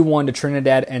 2-1 to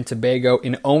Trinidad and Tobago.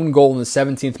 An own goal in the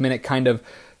 17th minute kind of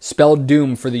spelled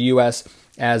doom for the U.S.,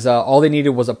 as all they needed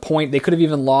was a point. They could have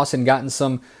even lost and gotten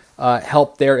some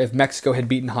help there if Mexico had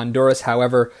beaten Honduras.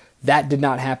 However, that did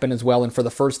not happen as well, and for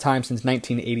the first time since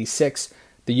 1986,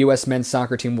 the U.S. men's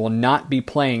soccer team will not be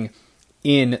playing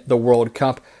in the World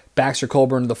Cup. Baxter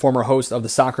Colburn, the former host of the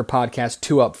soccer podcast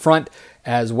Two Up Front,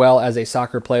 as well as a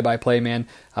soccer play-by-play man,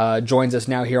 joins us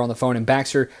now here on the phone. And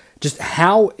Baxter, just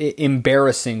how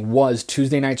embarrassing was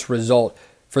Tuesday night's result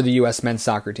for the U.S. men's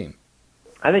soccer team?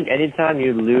 I think anytime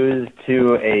you lose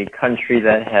to a country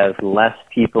that has less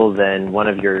people than one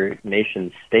of your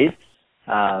nation's states,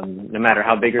 no matter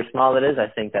how big or small it is, I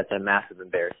think that's a massive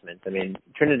embarrassment. I mean,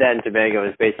 Trinidad and Tobago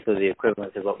is basically the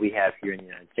equivalent of what we have here in the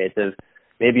United States, of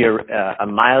maybe a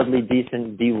mildly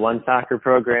decent D1 soccer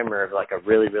program or like a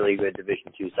really, really good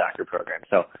Division II soccer program.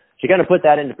 So you got to put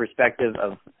that into perspective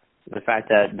of the fact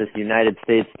that this United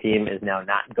States team is now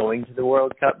not going to the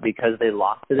World Cup because they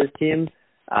lost to this team.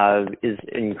 Is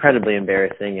incredibly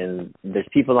embarrassing, and there's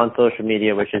people on social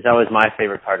media, which is always my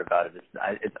favorite part about it.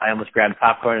 I almost grabbed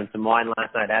popcorn and some wine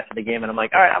last night after the game, and I'm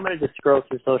like, all right, I'm going to just scroll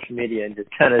through social media and just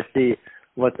kind of see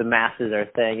what the masses are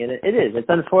saying. And it's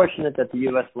unfortunate that the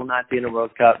U.S. will not be in a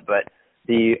World Cup, but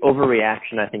the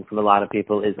overreaction, I think, from a lot of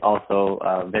people is also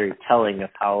very telling of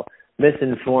how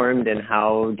misinformed and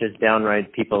how just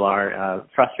downright people are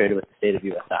frustrated with the state of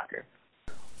U.S. soccer.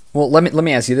 Well, let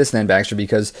me ask you this then, Baxter,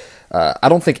 because I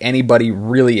don't think anybody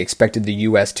really expected the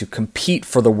U.S. to compete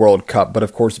for the World Cup, but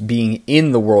of course being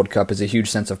in the World Cup is a huge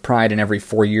sense of pride, and every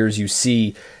 4 years you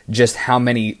see just how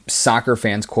many soccer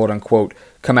fans, quote-unquote,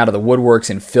 come out of the woodworks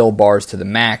and fill bars to the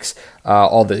max,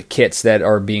 all the kits that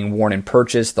are being worn and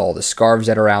purchased, all the scarves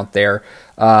that are out there.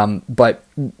 But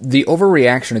the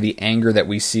overreaction or the anger that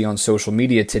we see on social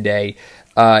media today,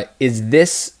 is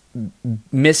this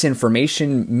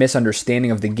misinformation, misunderstanding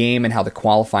of the game and how the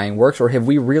qualifying works, or have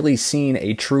we really seen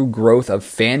a true growth of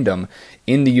fandom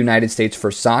in the United States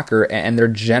for soccer, and they're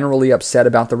generally upset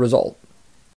about the result?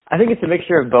 I think it's a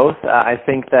mixture of both. I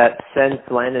think that since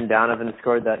Landon Donovan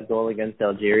scored that goal against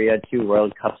Algeria 2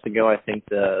 World Cups ago, I think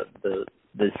the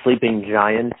sleeping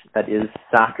giant that is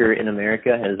soccer in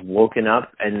America has woken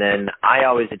up, and then I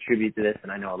always attribute to this,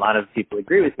 and I know a lot of people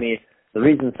agree with me, the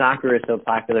reason soccer is so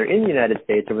popular in the United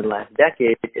States over the last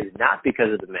decade is not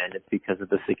because of the men, it's because of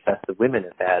the success the women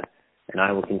have had. And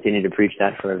I will continue to preach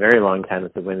that for a very long time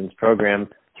with the women's program.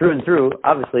 Through and through,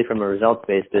 obviously from a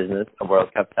results-based business, a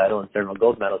World Cup title and several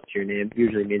gold medals to your name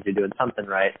usually means you're doing something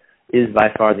right, is by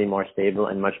far the more stable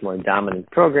and much more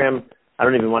dominant program. I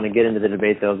don't even want to get into the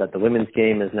debate, though, that the women's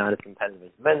game is not as competitive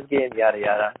as the men's game, yada,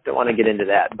 yada. Don't want to get into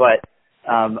that. But,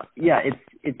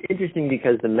 it's interesting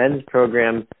because the men's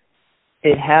program,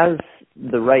 it has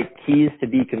the right keys to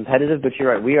be competitive, but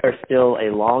you're right, we are still a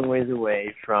long ways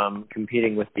away from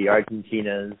competing with the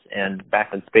Argentinas and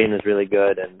back when Spain was really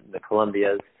good and the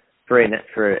Colombias for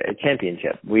a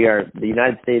championship. The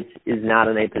United States is not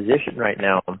in a position right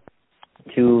now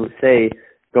to say,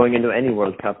 going into any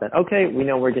World Cup, that, okay, we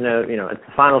know we're going to, it's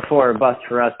the Final Four or bust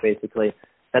for us, basically.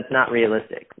 That's not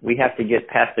realistic. We have to get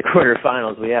past the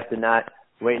quarterfinals. We have to not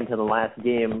wait until the last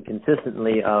game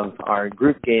consistently of our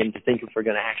group game to think if we're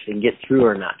going to actually get through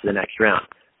or not to the next round.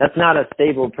 That's not a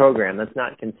stable program. That's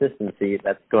not consistency.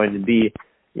 That's going to be,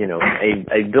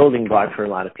 a building block for a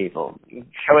lot of people.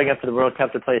 Showing up to the World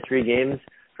Cup to play 3 games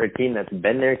for a team that's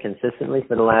been there consistently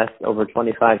for the last over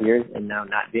 25 years and now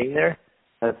not being there,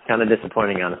 that's kind of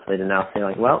disappointing, honestly, to now say,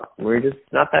 we're just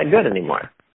not that good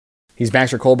anymore. He's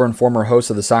Baxter Colburn, former host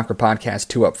of the soccer podcast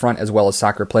Two Up Front, as well as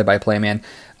soccer play-by-play man.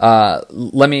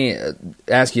 Let me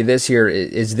ask you this here.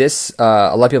 Is this,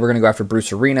 a lot of people are going to go after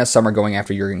Bruce Arena, some are going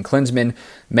after Jurgen Klinsmann,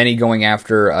 many going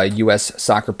after U.S.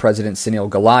 soccer president Sunil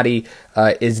Gulati.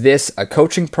 Is this a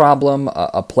coaching problem,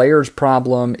 a player's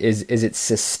problem? Is it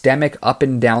systemic up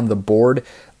and down the board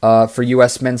for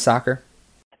U.S. men's soccer?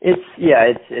 It's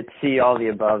C, all the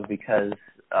above, because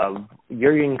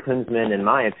Jurgen Klinsmann, in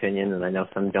my opinion, and I know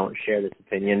some don't share this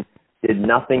opinion, did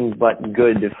nothing but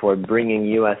good for bringing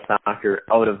U.S. soccer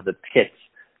out of the pits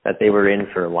that they were in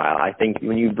for a while. I think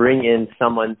when you bring in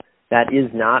someone that is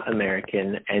not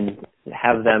American and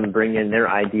have them bring in their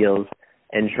ideals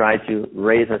and try to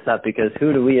raise us up, because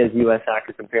who do we as U.S.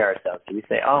 soccer compare ourselves to? We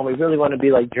say, we really want to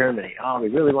be like Germany. We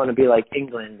really want to be like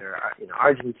England or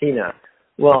Argentina.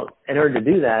 Well, in order to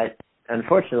do that,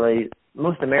 unfortunately,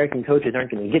 most American coaches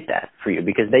aren't going to get that for you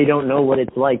because they don't know what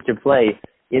it's like to play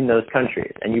in those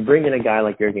countries. And you bring in a guy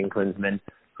like Jurgen Klinsmann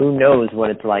who knows what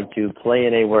it's like to play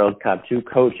in a World Cup, to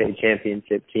coach a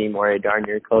championship team or a darn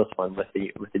near close one with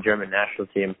the German national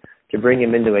team, to bring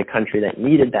him into a country that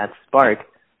needed that spark.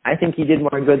 I think he did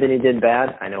more good than he did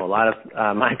bad. I know a lot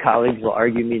of my colleagues will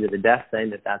argue me to the death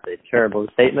saying that that's a terrible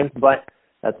statement, but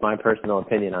that's my personal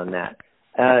opinion on that.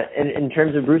 In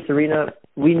terms of Bruce Arena,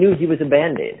 we knew he was a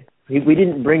Band-Aid. We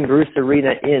didn't bring Bruce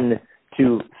Arena in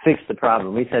to fix the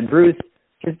problem. We said, Bruce,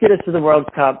 just get us to the World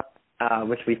Cup.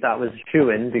 which we thought was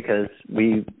shoo-in because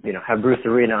we, have Bruce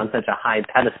Arena on such a high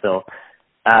pedestal,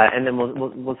 and then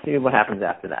we'll see what happens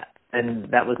after that.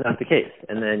 And that was not the case.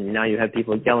 And then now you have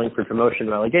people yelling for promotion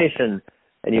relegation,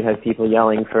 and you have people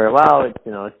yelling for,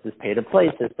 it's this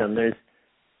pay-to-play system.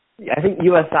 I think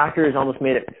U.S. soccer has almost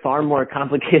made it far more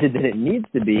complicated than it needs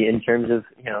to be in terms of,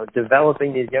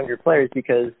 developing these younger players,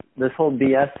 because this whole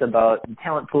BS about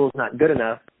talent pool is not good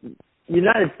enough. The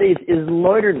United States is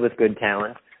loaded with good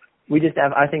talent. We just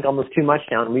have, I think, almost too much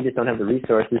talent. We just don't have the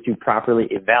resources to properly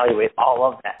evaluate all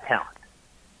of that talent.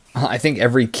 I think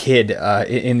every kid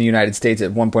in the United States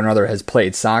at one point or another has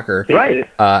played soccer. Right.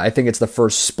 I think it's the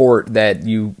first sport that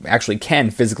you actually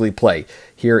can physically play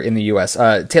here in the U.S.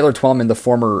 Taylor Twellman, the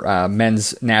former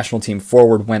men's national team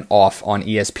forward, went off on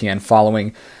ESPN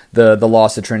following the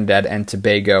loss to Trinidad and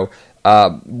Tobago.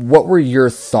 What were your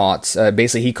thoughts?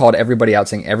 Basically, he called everybody out,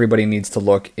 saying everybody needs to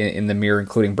look in the mirror,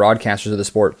 including broadcasters of the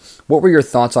sport. What were your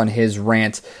thoughts on his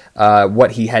rant,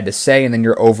 what he had to say, and then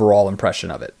your overall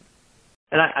impression of it?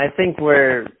 And I think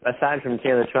where, aside from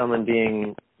Taylor Twellman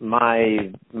being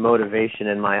my motivation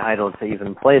and my idol to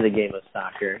even play the game of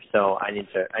soccer, so I need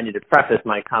to preface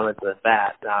my comments with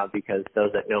that, because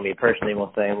those that know me personally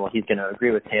will say, well, he's going to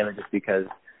agree with Taylor just because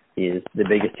he's the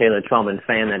biggest Taylor Twellman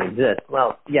fan that exists.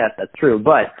 Well, yes, that's true,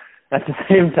 but at the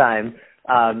same time,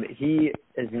 he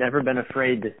has never been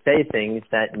afraid to say things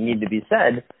that need to be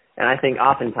said, and I think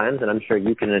oftentimes, and I'm sure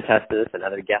you can attest to this, and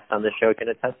other guests on the show can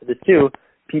attest to this too,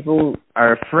 people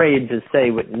are afraid to say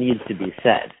what needs to be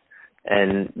said.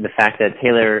 And the fact that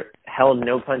Taylor held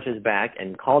no punches back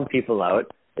and called people out,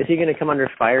 is he going to come under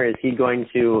fire? Is he going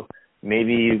to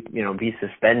maybe, be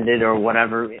suspended or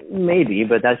whatever? Maybe,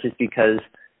 but that's just because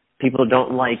people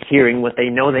don't like hearing what they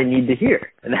know they need to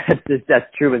hear. And that's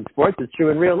true in sports. It's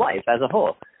true in real life as a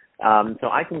whole. So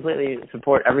I completely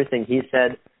support everything he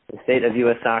said. The state of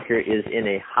U.S. soccer is in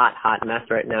a hot, hot mess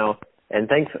right now. And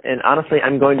honestly,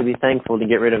 I'm going to be thankful to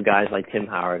get rid of guys like Tim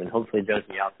Howard and hopefully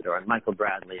Josie Altidore and Michael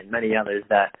Bradley and many others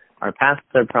that are past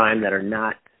their prime, that are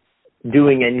not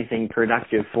doing anything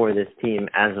productive for this team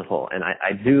as a whole. And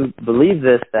I do believe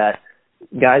this, that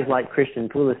guys like Christian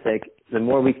Pulisic, the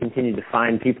more we continue to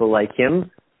find people like him,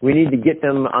 we need to get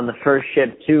them on the first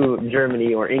ship to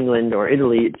Germany or England or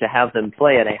Italy to have them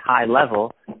play at a high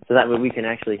level, so that way we can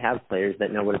actually have players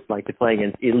that know what it's like to play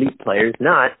against elite players,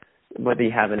 not what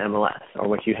you have in MLS or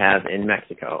what you have in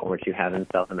Mexico or what you have in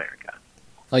South America.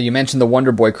 Well, you mentioned the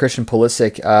Wonder Boy, Christian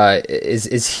Pulisic.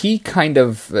 Is he kind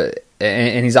of,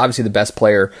 and he's obviously the best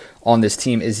player on this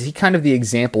team, is he kind of the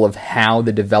example of how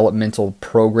the developmental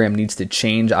program needs to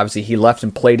change? Obviously, he left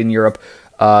and played in Europe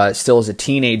still as a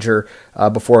teenager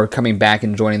before coming back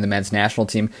and joining the men's national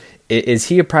team. Is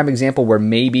he a prime example where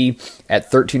maybe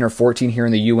at 13 or 14 here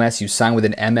in the U.S. you sign with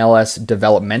an MLS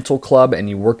developmental club and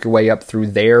you work your way up through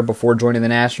there before joining the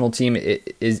national team?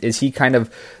 Is he kind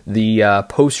of the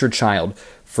poster child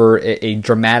for a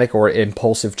dramatic or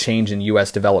impulsive change in U.S.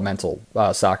 developmental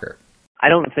soccer? I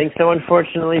don't think so,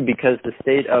 unfortunately, because the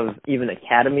state of even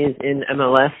academies in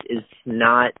MLS is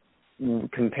not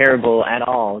comparable at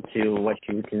all to what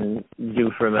you can do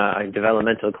from a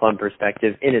developmental club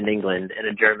perspective in an England and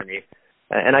a Germany.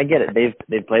 And I get it.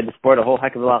 They've played the sport a whole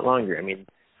heck of a lot longer. I mean,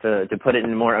 to put it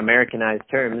in more Americanized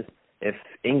terms, if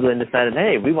England decided,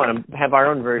 hey, we want to have our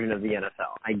own version of the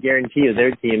NFL, I guarantee you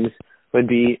their teams would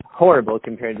be horrible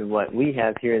compared to what we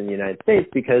have here in the United States,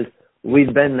 because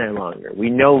we've been there longer. We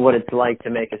know what it's like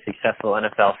to make a successful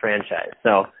NFL franchise.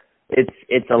 So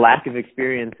it's a lack of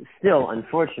experience still,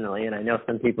 unfortunately, and I know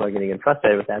some people are getting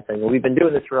frustrated with that, saying, well, we've been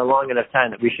doing this for a long enough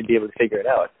time that we should be able to figure it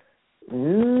out.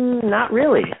 Not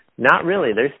really. Not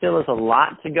really. There still is a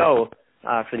lot to go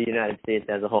for the United States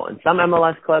as a whole. And some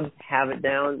MLS clubs have it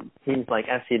down. Teams like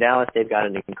FC Dallas, they've got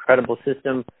an incredible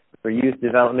system for youth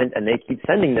development, and they keep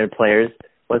sending their players.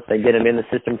 Once they get them in the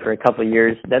system for a couple of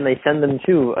years, then they send them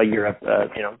to a Europe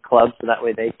club, so that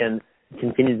way they can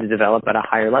continue to develop at a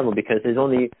higher level, because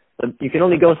you can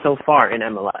only go so far in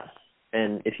MLS.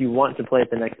 And if you want to play at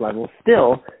the next level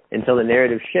still, until the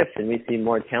narrative shifts and we see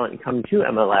more talent come to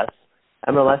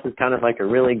MLS is kind of like a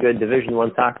really good Division I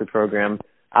soccer program.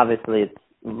 Obviously, it's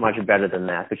much better than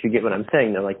that, but you get what I'm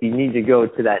saying, though. Like, you need to go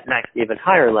to that next, even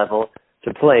higher level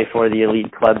to play for the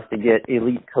elite clubs, to get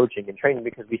elite coaching and training,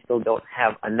 because we still don't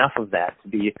have enough of that to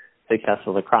be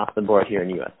successful across the board here in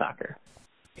U.S. soccer.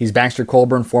 He's Baxter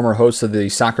Colburn, former host of the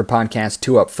soccer podcast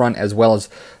Two Up Front, as well as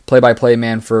play-by-play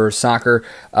man for soccer.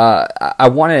 I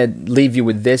want to leave you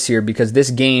with this here, because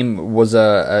this game was,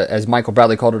 as Michael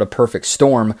Bradley called it, a perfect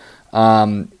storm.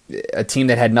 a team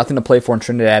that had nothing to play for in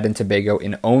Trinidad and Tobago,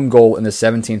 an own goal in the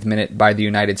 17th minute by the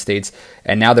United States,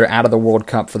 and now they're out of the World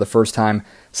Cup for the first time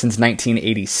since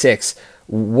 1986.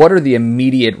 What are the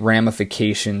immediate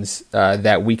ramifications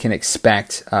that we can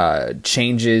expect,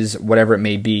 changes, whatever it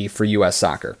may be, for U.S.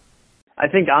 soccer? I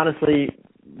think, honestly,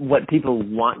 what people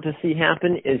want to see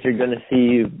happen is you're going to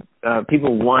see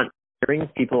people want hearings.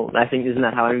 People, I think, isn't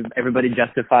that how everybody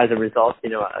justifies a result?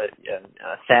 You know,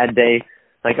 a sad day,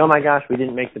 like, oh my gosh, we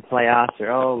didn't make the playoffs, or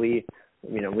oh, we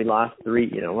lost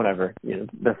 3, whatever,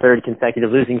 the third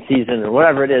consecutive losing season, or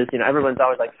whatever it is. Everyone's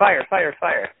always like, fire, fire,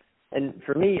 fire. And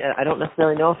for me, I don't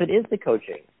necessarily know if it is the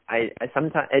coaching. I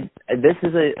sometimes this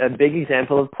is a big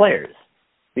example of players,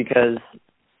 because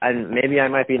maybe I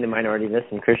might be in the minority in this,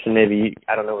 and Christian, maybe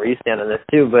I don't know where you stand on this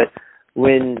too. But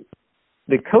when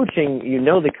the coaching,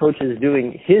 the coach is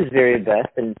doing his very best,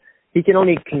 and he can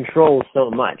only control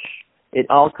so much. It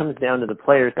all comes down to the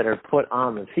players that are put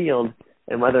on the field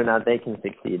and whether or not they can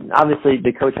succeed. And obviously,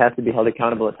 the coach has to be held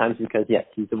accountable at times, because yes,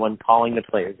 he's the one calling the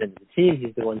players into the team.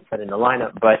 He's the one setting the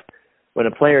lineup, but when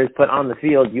a player is put on the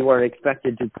field, you are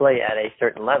expected to play at a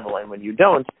certain level, and when you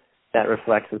don't, that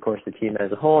reflects, of course, the team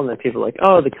as a whole, and then people are like,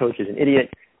 oh, the coach is an idiot.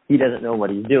 He doesn't know what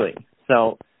he's doing.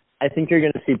 So I think you're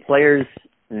going to see players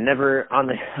never on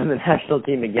the national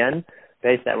team again,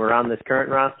 based that we're on this current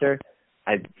roster.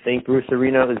 I think Bruce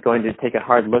Arena is going to take a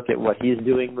hard look at what he's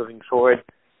doing moving forward.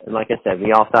 And like I said,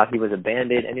 we all thought he was a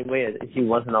Band-Aid anyway. He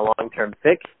wasn't a long-term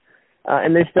fix.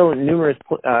 And there's still numerous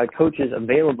coaches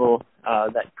available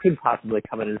that could possibly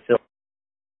come in and fill,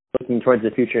 looking towards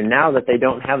the future now that they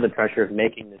don't have the pressure of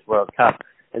making this World Cup,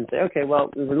 and say, okay, well,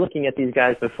 we were looking at these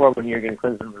guys before when Jurgen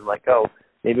Klinsmann was like, oh,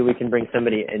 maybe we can bring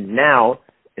somebody in now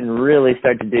and really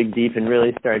start to dig deep and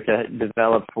really start to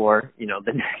develop for,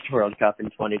 the next World Cup in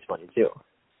 2022.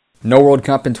 No World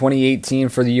Cup in 2018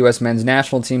 for the U.S. men's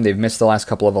national team. They've missed the last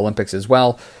couple of Olympics as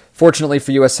well. Fortunately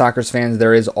for U.S. soccer fans,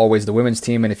 there is always the women's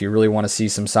team, and if you really want to see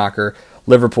some soccer,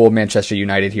 Liverpool, Manchester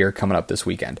United here coming up this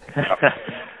weekend.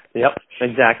 Yep,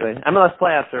 exactly. MLS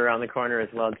playoffs are around the corner as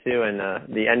well, too, and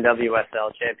the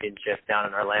NWSL championship down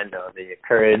in Orlando. The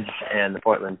Courage and the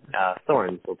Portland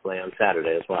Thorns will play on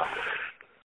Saturday as well.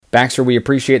 Baxter, we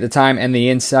appreciate the time and the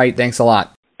insight. Thanks a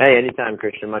lot. Hey, anytime,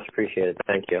 Christian. Much appreciated.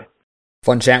 Thank you.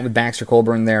 Fun chat with Baxter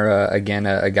Colburn there. Again,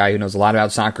 a guy who knows a lot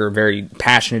about soccer, very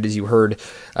passionate, as you heard,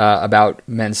 about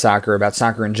men's soccer, about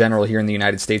soccer in general here in the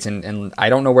United States. And I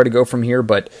don't know where to go from here,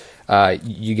 but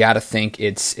you got to think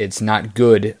it's not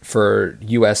good for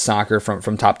U.S. soccer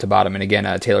from top to bottom. And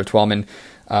again, Taylor Twellman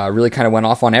really kind of went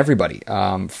off on everybody,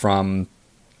 from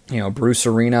Bruce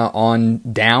Arena on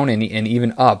down and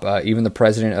even up. Even the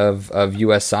president of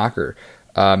U.S. soccer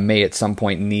may at some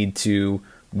point need to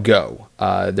go.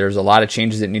 There's a lot of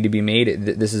changes that need to be made.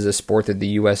 This is a sport that the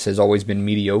U.S. has always been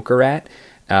mediocre at,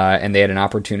 and they had an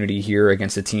opportunity here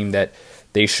against a team that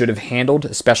they should have handled,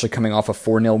 especially coming off a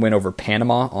 4-0 win over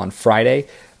Panama on Friday,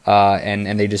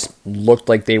 and they just looked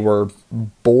like they were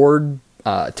bored,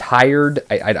 tired.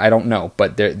 I don't know,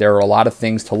 but there are a lot of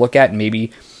things to look at.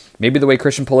 Maybe the way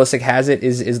Christian Pulisic has it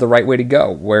is the right way to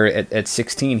go, where at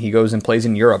 16 he goes and plays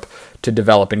in Europe to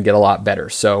develop and get a lot better.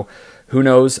 So who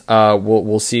knows?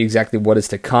 We'll see exactly what is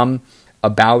to come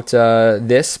about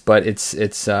this, but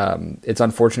it's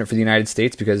unfortunate for the United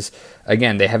States because,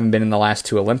 again, they haven't been in the last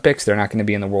 2 Olympics. They're not going to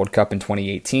be in the World Cup in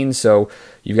 2018, so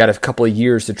you've got a couple of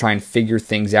years to try and figure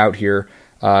things out here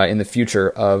in the future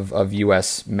of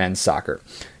U.S. men's soccer.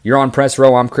 You're on Press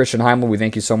Row. I'm Christian Heimel. We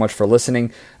thank you so much for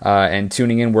listening and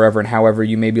tuning in wherever and however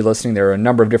you may be listening. There are a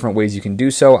number of different ways you can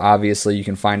do so. Obviously, you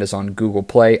can find us on Google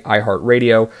Play,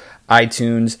 iHeartRadio,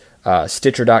 iTunes,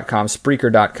 Stitcher.com,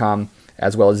 Spreaker.com,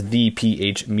 as well as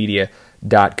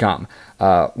thepHmedia.com.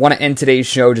 Want to end today's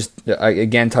show just,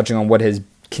 again, touching on what has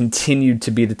continued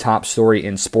to be the top story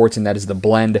in sports, and that is the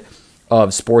blend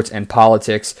of sports and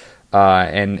politics,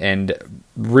 and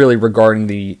really regarding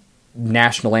the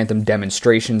national anthem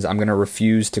demonstrations. I'm going to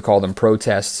refuse to call them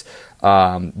protests.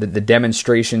 The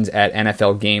demonstrations at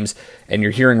NFL games, and you're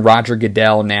hearing Roger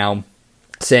Goodell now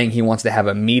saying he wants to have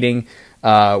a meeting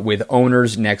with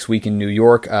owners next week in New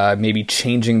York, maybe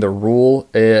changing the rule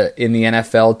in the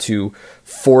NFL to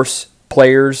force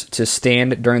players to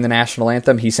stand during the national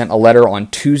anthem. He sent a letter on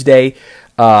Tuesday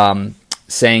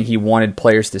saying he wanted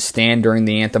players to stand during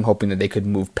the anthem, hoping that they could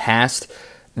move past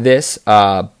this,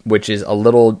 which is a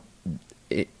little,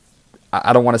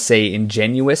 I don't want to say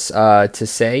ingenuous to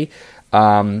say,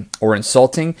 or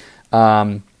insulting.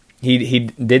 He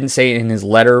didn't say in his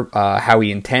letter how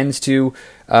he intends to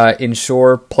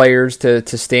ensure players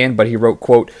to stand, but he wrote,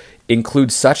 quote,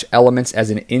 include such elements as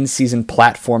an in-season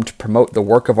platform to promote the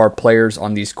work of our players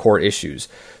on these core issues.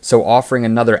 So offering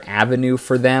another avenue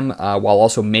for them while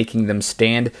also making them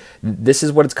stand. This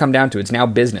is what it's come down to. It's now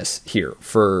business here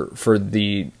for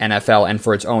the NFL and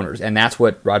for its owners, and that's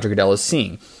what Roger Goodell is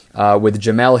seeing. With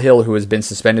Jemele Hill, who has been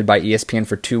suspended by ESPN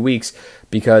for 2 weeks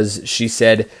because she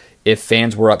said if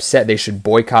fans were upset, they should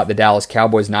boycott the Dallas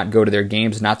Cowboys, not go to their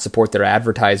games, not support their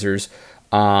advertisers.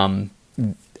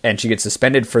 And she gets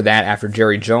suspended for that after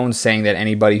Jerry Jones saying that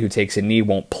anybody who takes a knee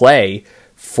won't play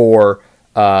for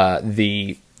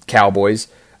the Cowboys,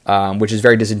 which is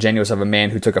very disingenuous of a man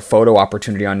who took a photo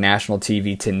opportunity on national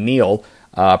TV to kneel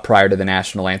prior to the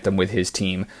national anthem with his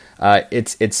team.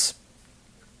 It's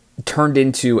turned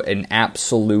into an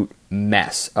absolute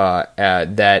mess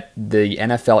that the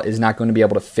NFL is not going to be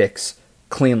able to fix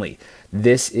cleanly.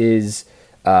 This is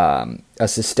a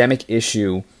systemic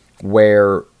issue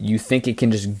where you think it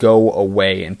can just go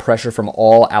away, and pressure from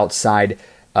all outside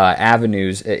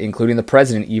avenues, including the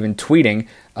president, even tweeting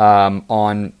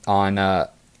on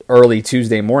early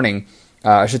Tuesday morning,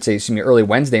 early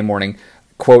Wednesday morning,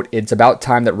 quote, "It's about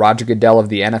time that Roger Goodell of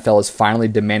the NFL is finally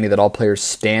demanding that all players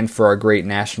stand for our great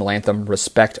national anthem,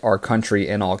 respect our country,"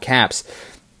 in all caps.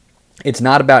 It's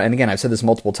not about, and again, I've said this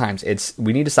multiple times,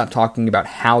 we need to stop talking about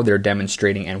how they're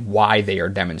demonstrating and why they are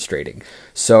demonstrating.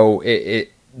 So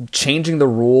changing the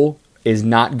rule is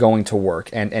not going to work.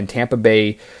 And Tampa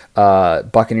Bay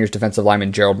Buccaneers defensive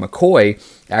lineman Gerald McCoy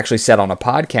actually said on a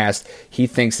podcast he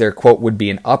thinks their quote would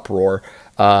be an uproar,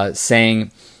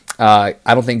 saying, I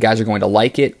don't think guys are going to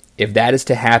like it. If that is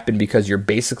to happen, because you're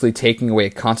basically taking away a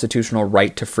constitutional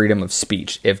right to freedom of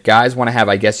speech. If guys want to have,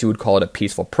 I guess you would call it a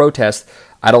peaceful protest,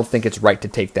 I don't think it's right to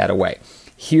take that away.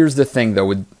 Here's the thing,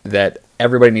 though, that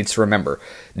everybody needs to remember.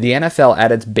 The NFL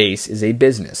at its base is a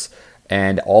business.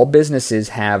 And all businesses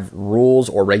have rules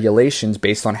or regulations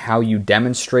based on how you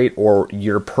demonstrate or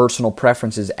your personal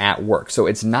preferences at work. So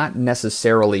it's not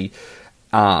necessarily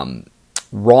wrong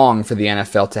for the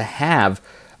NFL to have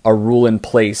a rule in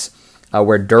place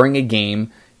where during a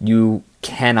game you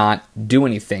cannot do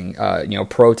anything,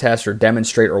 protest or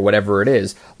demonstrate or whatever it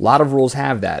is. A lot of rules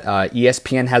have that.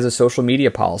 ESPN has a social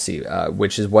media policy,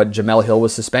 which is what Jemele Hill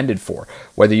was suspended for,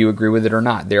 whether you agree with it or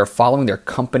not. They are following their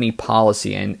company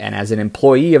policy, and as an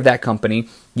employee of that company,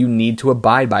 you need to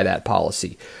abide by that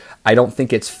policy. I don't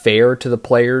think it's fair to the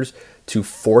players to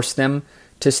force them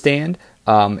to stand,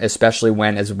 especially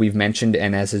when, as we've mentioned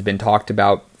and as has been talked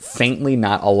about faintly,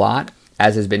 not a lot,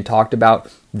 as has been talked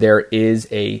about, there is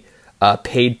a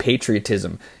paid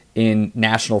patriotism in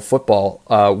national football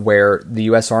where the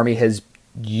U.S. Army has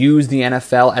used the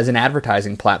NFL as an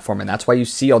advertising platform, and that's why you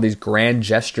see all these grand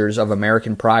gestures of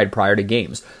American pride prior to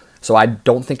games. So I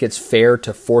don't think it's fair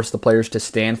to force the players to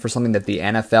stand for something that the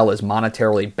NFL is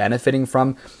monetarily benefiting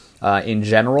from in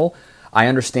general. I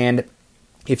understand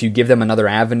if you give them another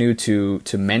avenue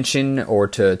to mention or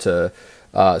to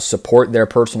support their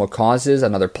personal causes,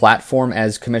 another platform,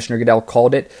 as Commissioner Goodell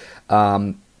called it,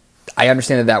 I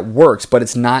understand that works, but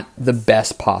it's not the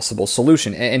best possible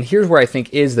solution. And here's where I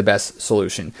think is the best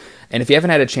solution. And if you haven't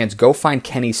had a chance, go find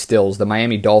Kenny Stills, the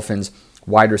Miami Dolphins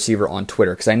wide receiver, on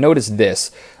Twitter, because I noticed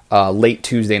this late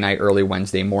Tuesday night, early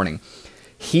Wednesday morning.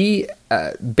 He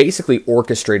basically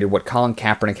orchestrated what Colin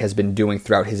Kaepernick has been doing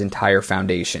throughout his entire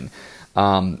foundation,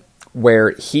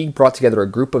 where he brought together a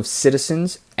group of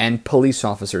citizens and police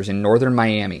officers in northern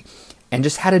Miami and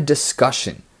just had a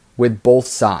discussion with both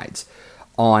sides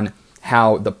on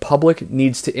how the public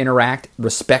needs to interact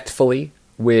respectfully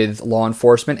with law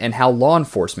enforcement and how law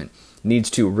enforcement needs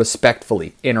to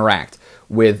respectfully interact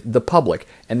with the public.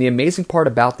 And the amazing part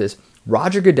about this,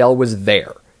 Roger Goodell was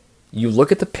there. You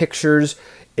look at the pictures,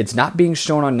 it's not being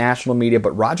shown on national media,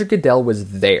 but Roger Goodell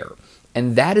was there.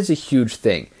 And that is a huge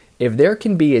thing. If there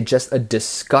can be just a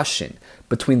discussion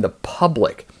between the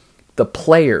public, the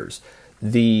players,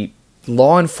 the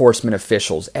law enforcement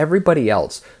officials, everybody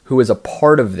else who is a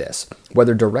part of this,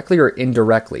 whether directly or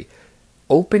indirectly,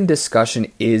 open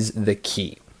discussion is the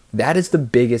key. That is the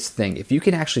biggest thing. If you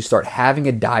can actually start having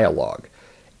a dialogue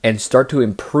and start to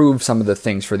improve some of the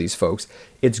things for these folks,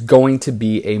 it's going to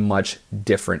be a much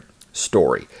different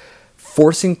story.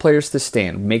 Forcing players to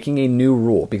stand, making a new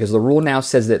rule, because the rule now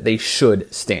says that they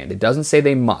should stand. It doesn't say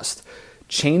they must.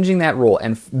 Changing that rule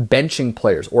and benching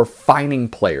players or fining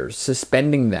players,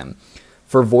 suspending them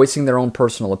for voicing their own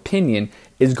personal opinion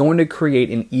is going to create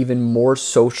an even more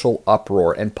social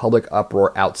uproar and public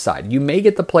uproar outside. You may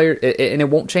get the player, and it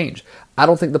won't change. I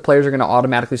don't think the players are going to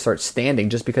automatically start standing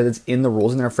just because it's in the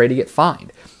rules and they're afraid to get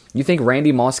fined. You think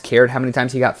Randy Moss cared how many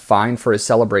times he got fined for his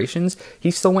celebrations?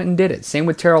 He still went and did it. Same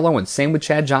with Terrell Owens. Same with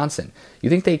Chad Johnson. You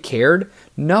think they cared?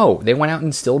 No. They went out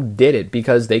and still did it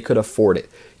because they could afford it.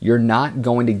 You're not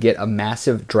going to get a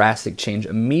massive, drastic change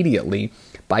immediately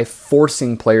by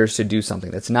forcing players to do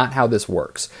something. That's not how this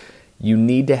works. You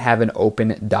need to have an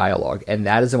open dialogue, and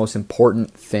that is the most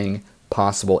important thing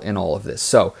possible in all of this.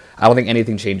 So I don't think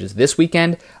anything changes this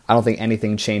weekend. I don't think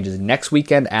anything changes next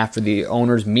weekend after the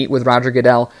owners meet with Roger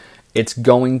Goodell. It's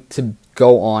going to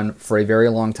go on for a very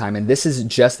long time, and this is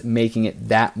just making it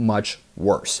that much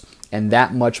worse and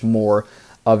that much more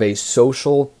of a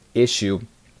social issue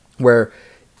where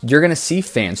you're going to see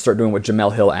fans start doing what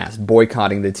Jemele Hill asked,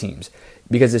 boycotting the teams.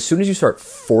 Because as soon as you start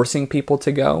forcing people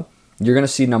to go, you're going to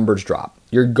see numbers drop.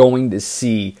 You're going to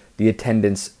see the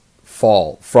attendance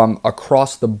fall from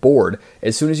across the board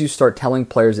as soon as you start telling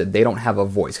players that they don't have a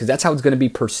voice, because that's how it's going to be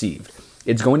perceived.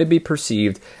 It's going to be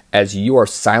perceived as you are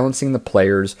silencing the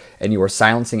players and you are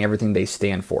silencing everything they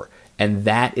stand for. And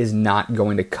that is not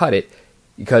going to cut it,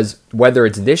 because whether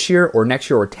it's this year or next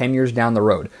year or 10 years down the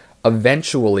road,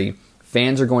 eventually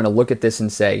fans are going to look at this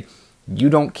and say, you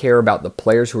don't care about the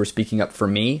players who are speaking up for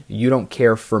me. You don't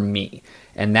care for me.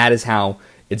 And that is how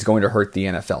it's going to hurt the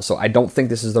NFL. So I don't think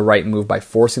this is the right move by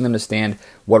forcing them to stand.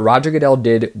 What Roger Goodell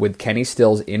did with Kenny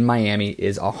Stills in Miami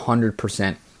is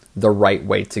 100% the right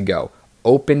way to go.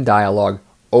 Open dialogue,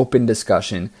 open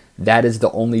discussion. That is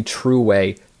the only true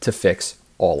way to fix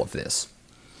all of this.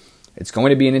 It's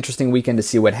going to be an interesting weekend to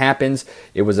see what happens.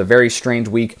 It was a very strange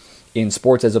week in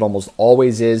sports, as it almost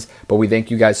always is, but we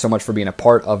thank you guys so much for being a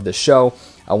part of the show.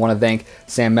 I want to thank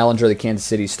Sam Mellinger, the Kansas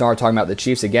City Star, talking about the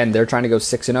Chiefs. Again, they're trying to go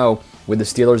 6-0 with the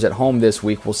Steelers at home this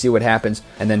week. We'll see what happens.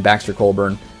 And then Baxter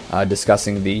Colburn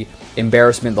discussing the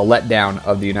embarrassment, the letdown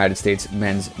of the United States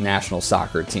men's national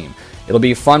soccer team. It'll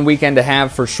be a fun weekend to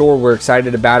have for sure. We're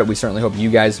excited about it. We certainly hope you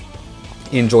guys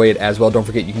enjoy it as well. Don't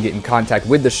forget you can get in contact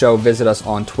with the show. Visit us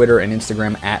on Twitter and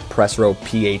Instagram at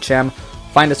PressRowPHM.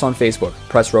 Find us on Facebook,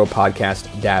 Press Row Podcast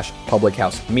 - Public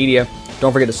House Media.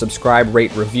 Don't forget to subscribe,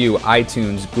 rate, review,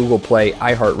 iTunes, Google Play,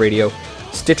 iHeartRadio,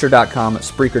 Stitcher.com,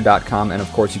 Spreaker.com, and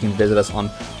of course you can visit us on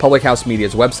Public House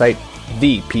Media's website,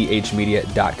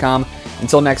 thephmedia.com.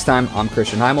 Until next time, I'm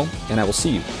Christian Heimel, and I will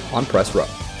see you on Press Row.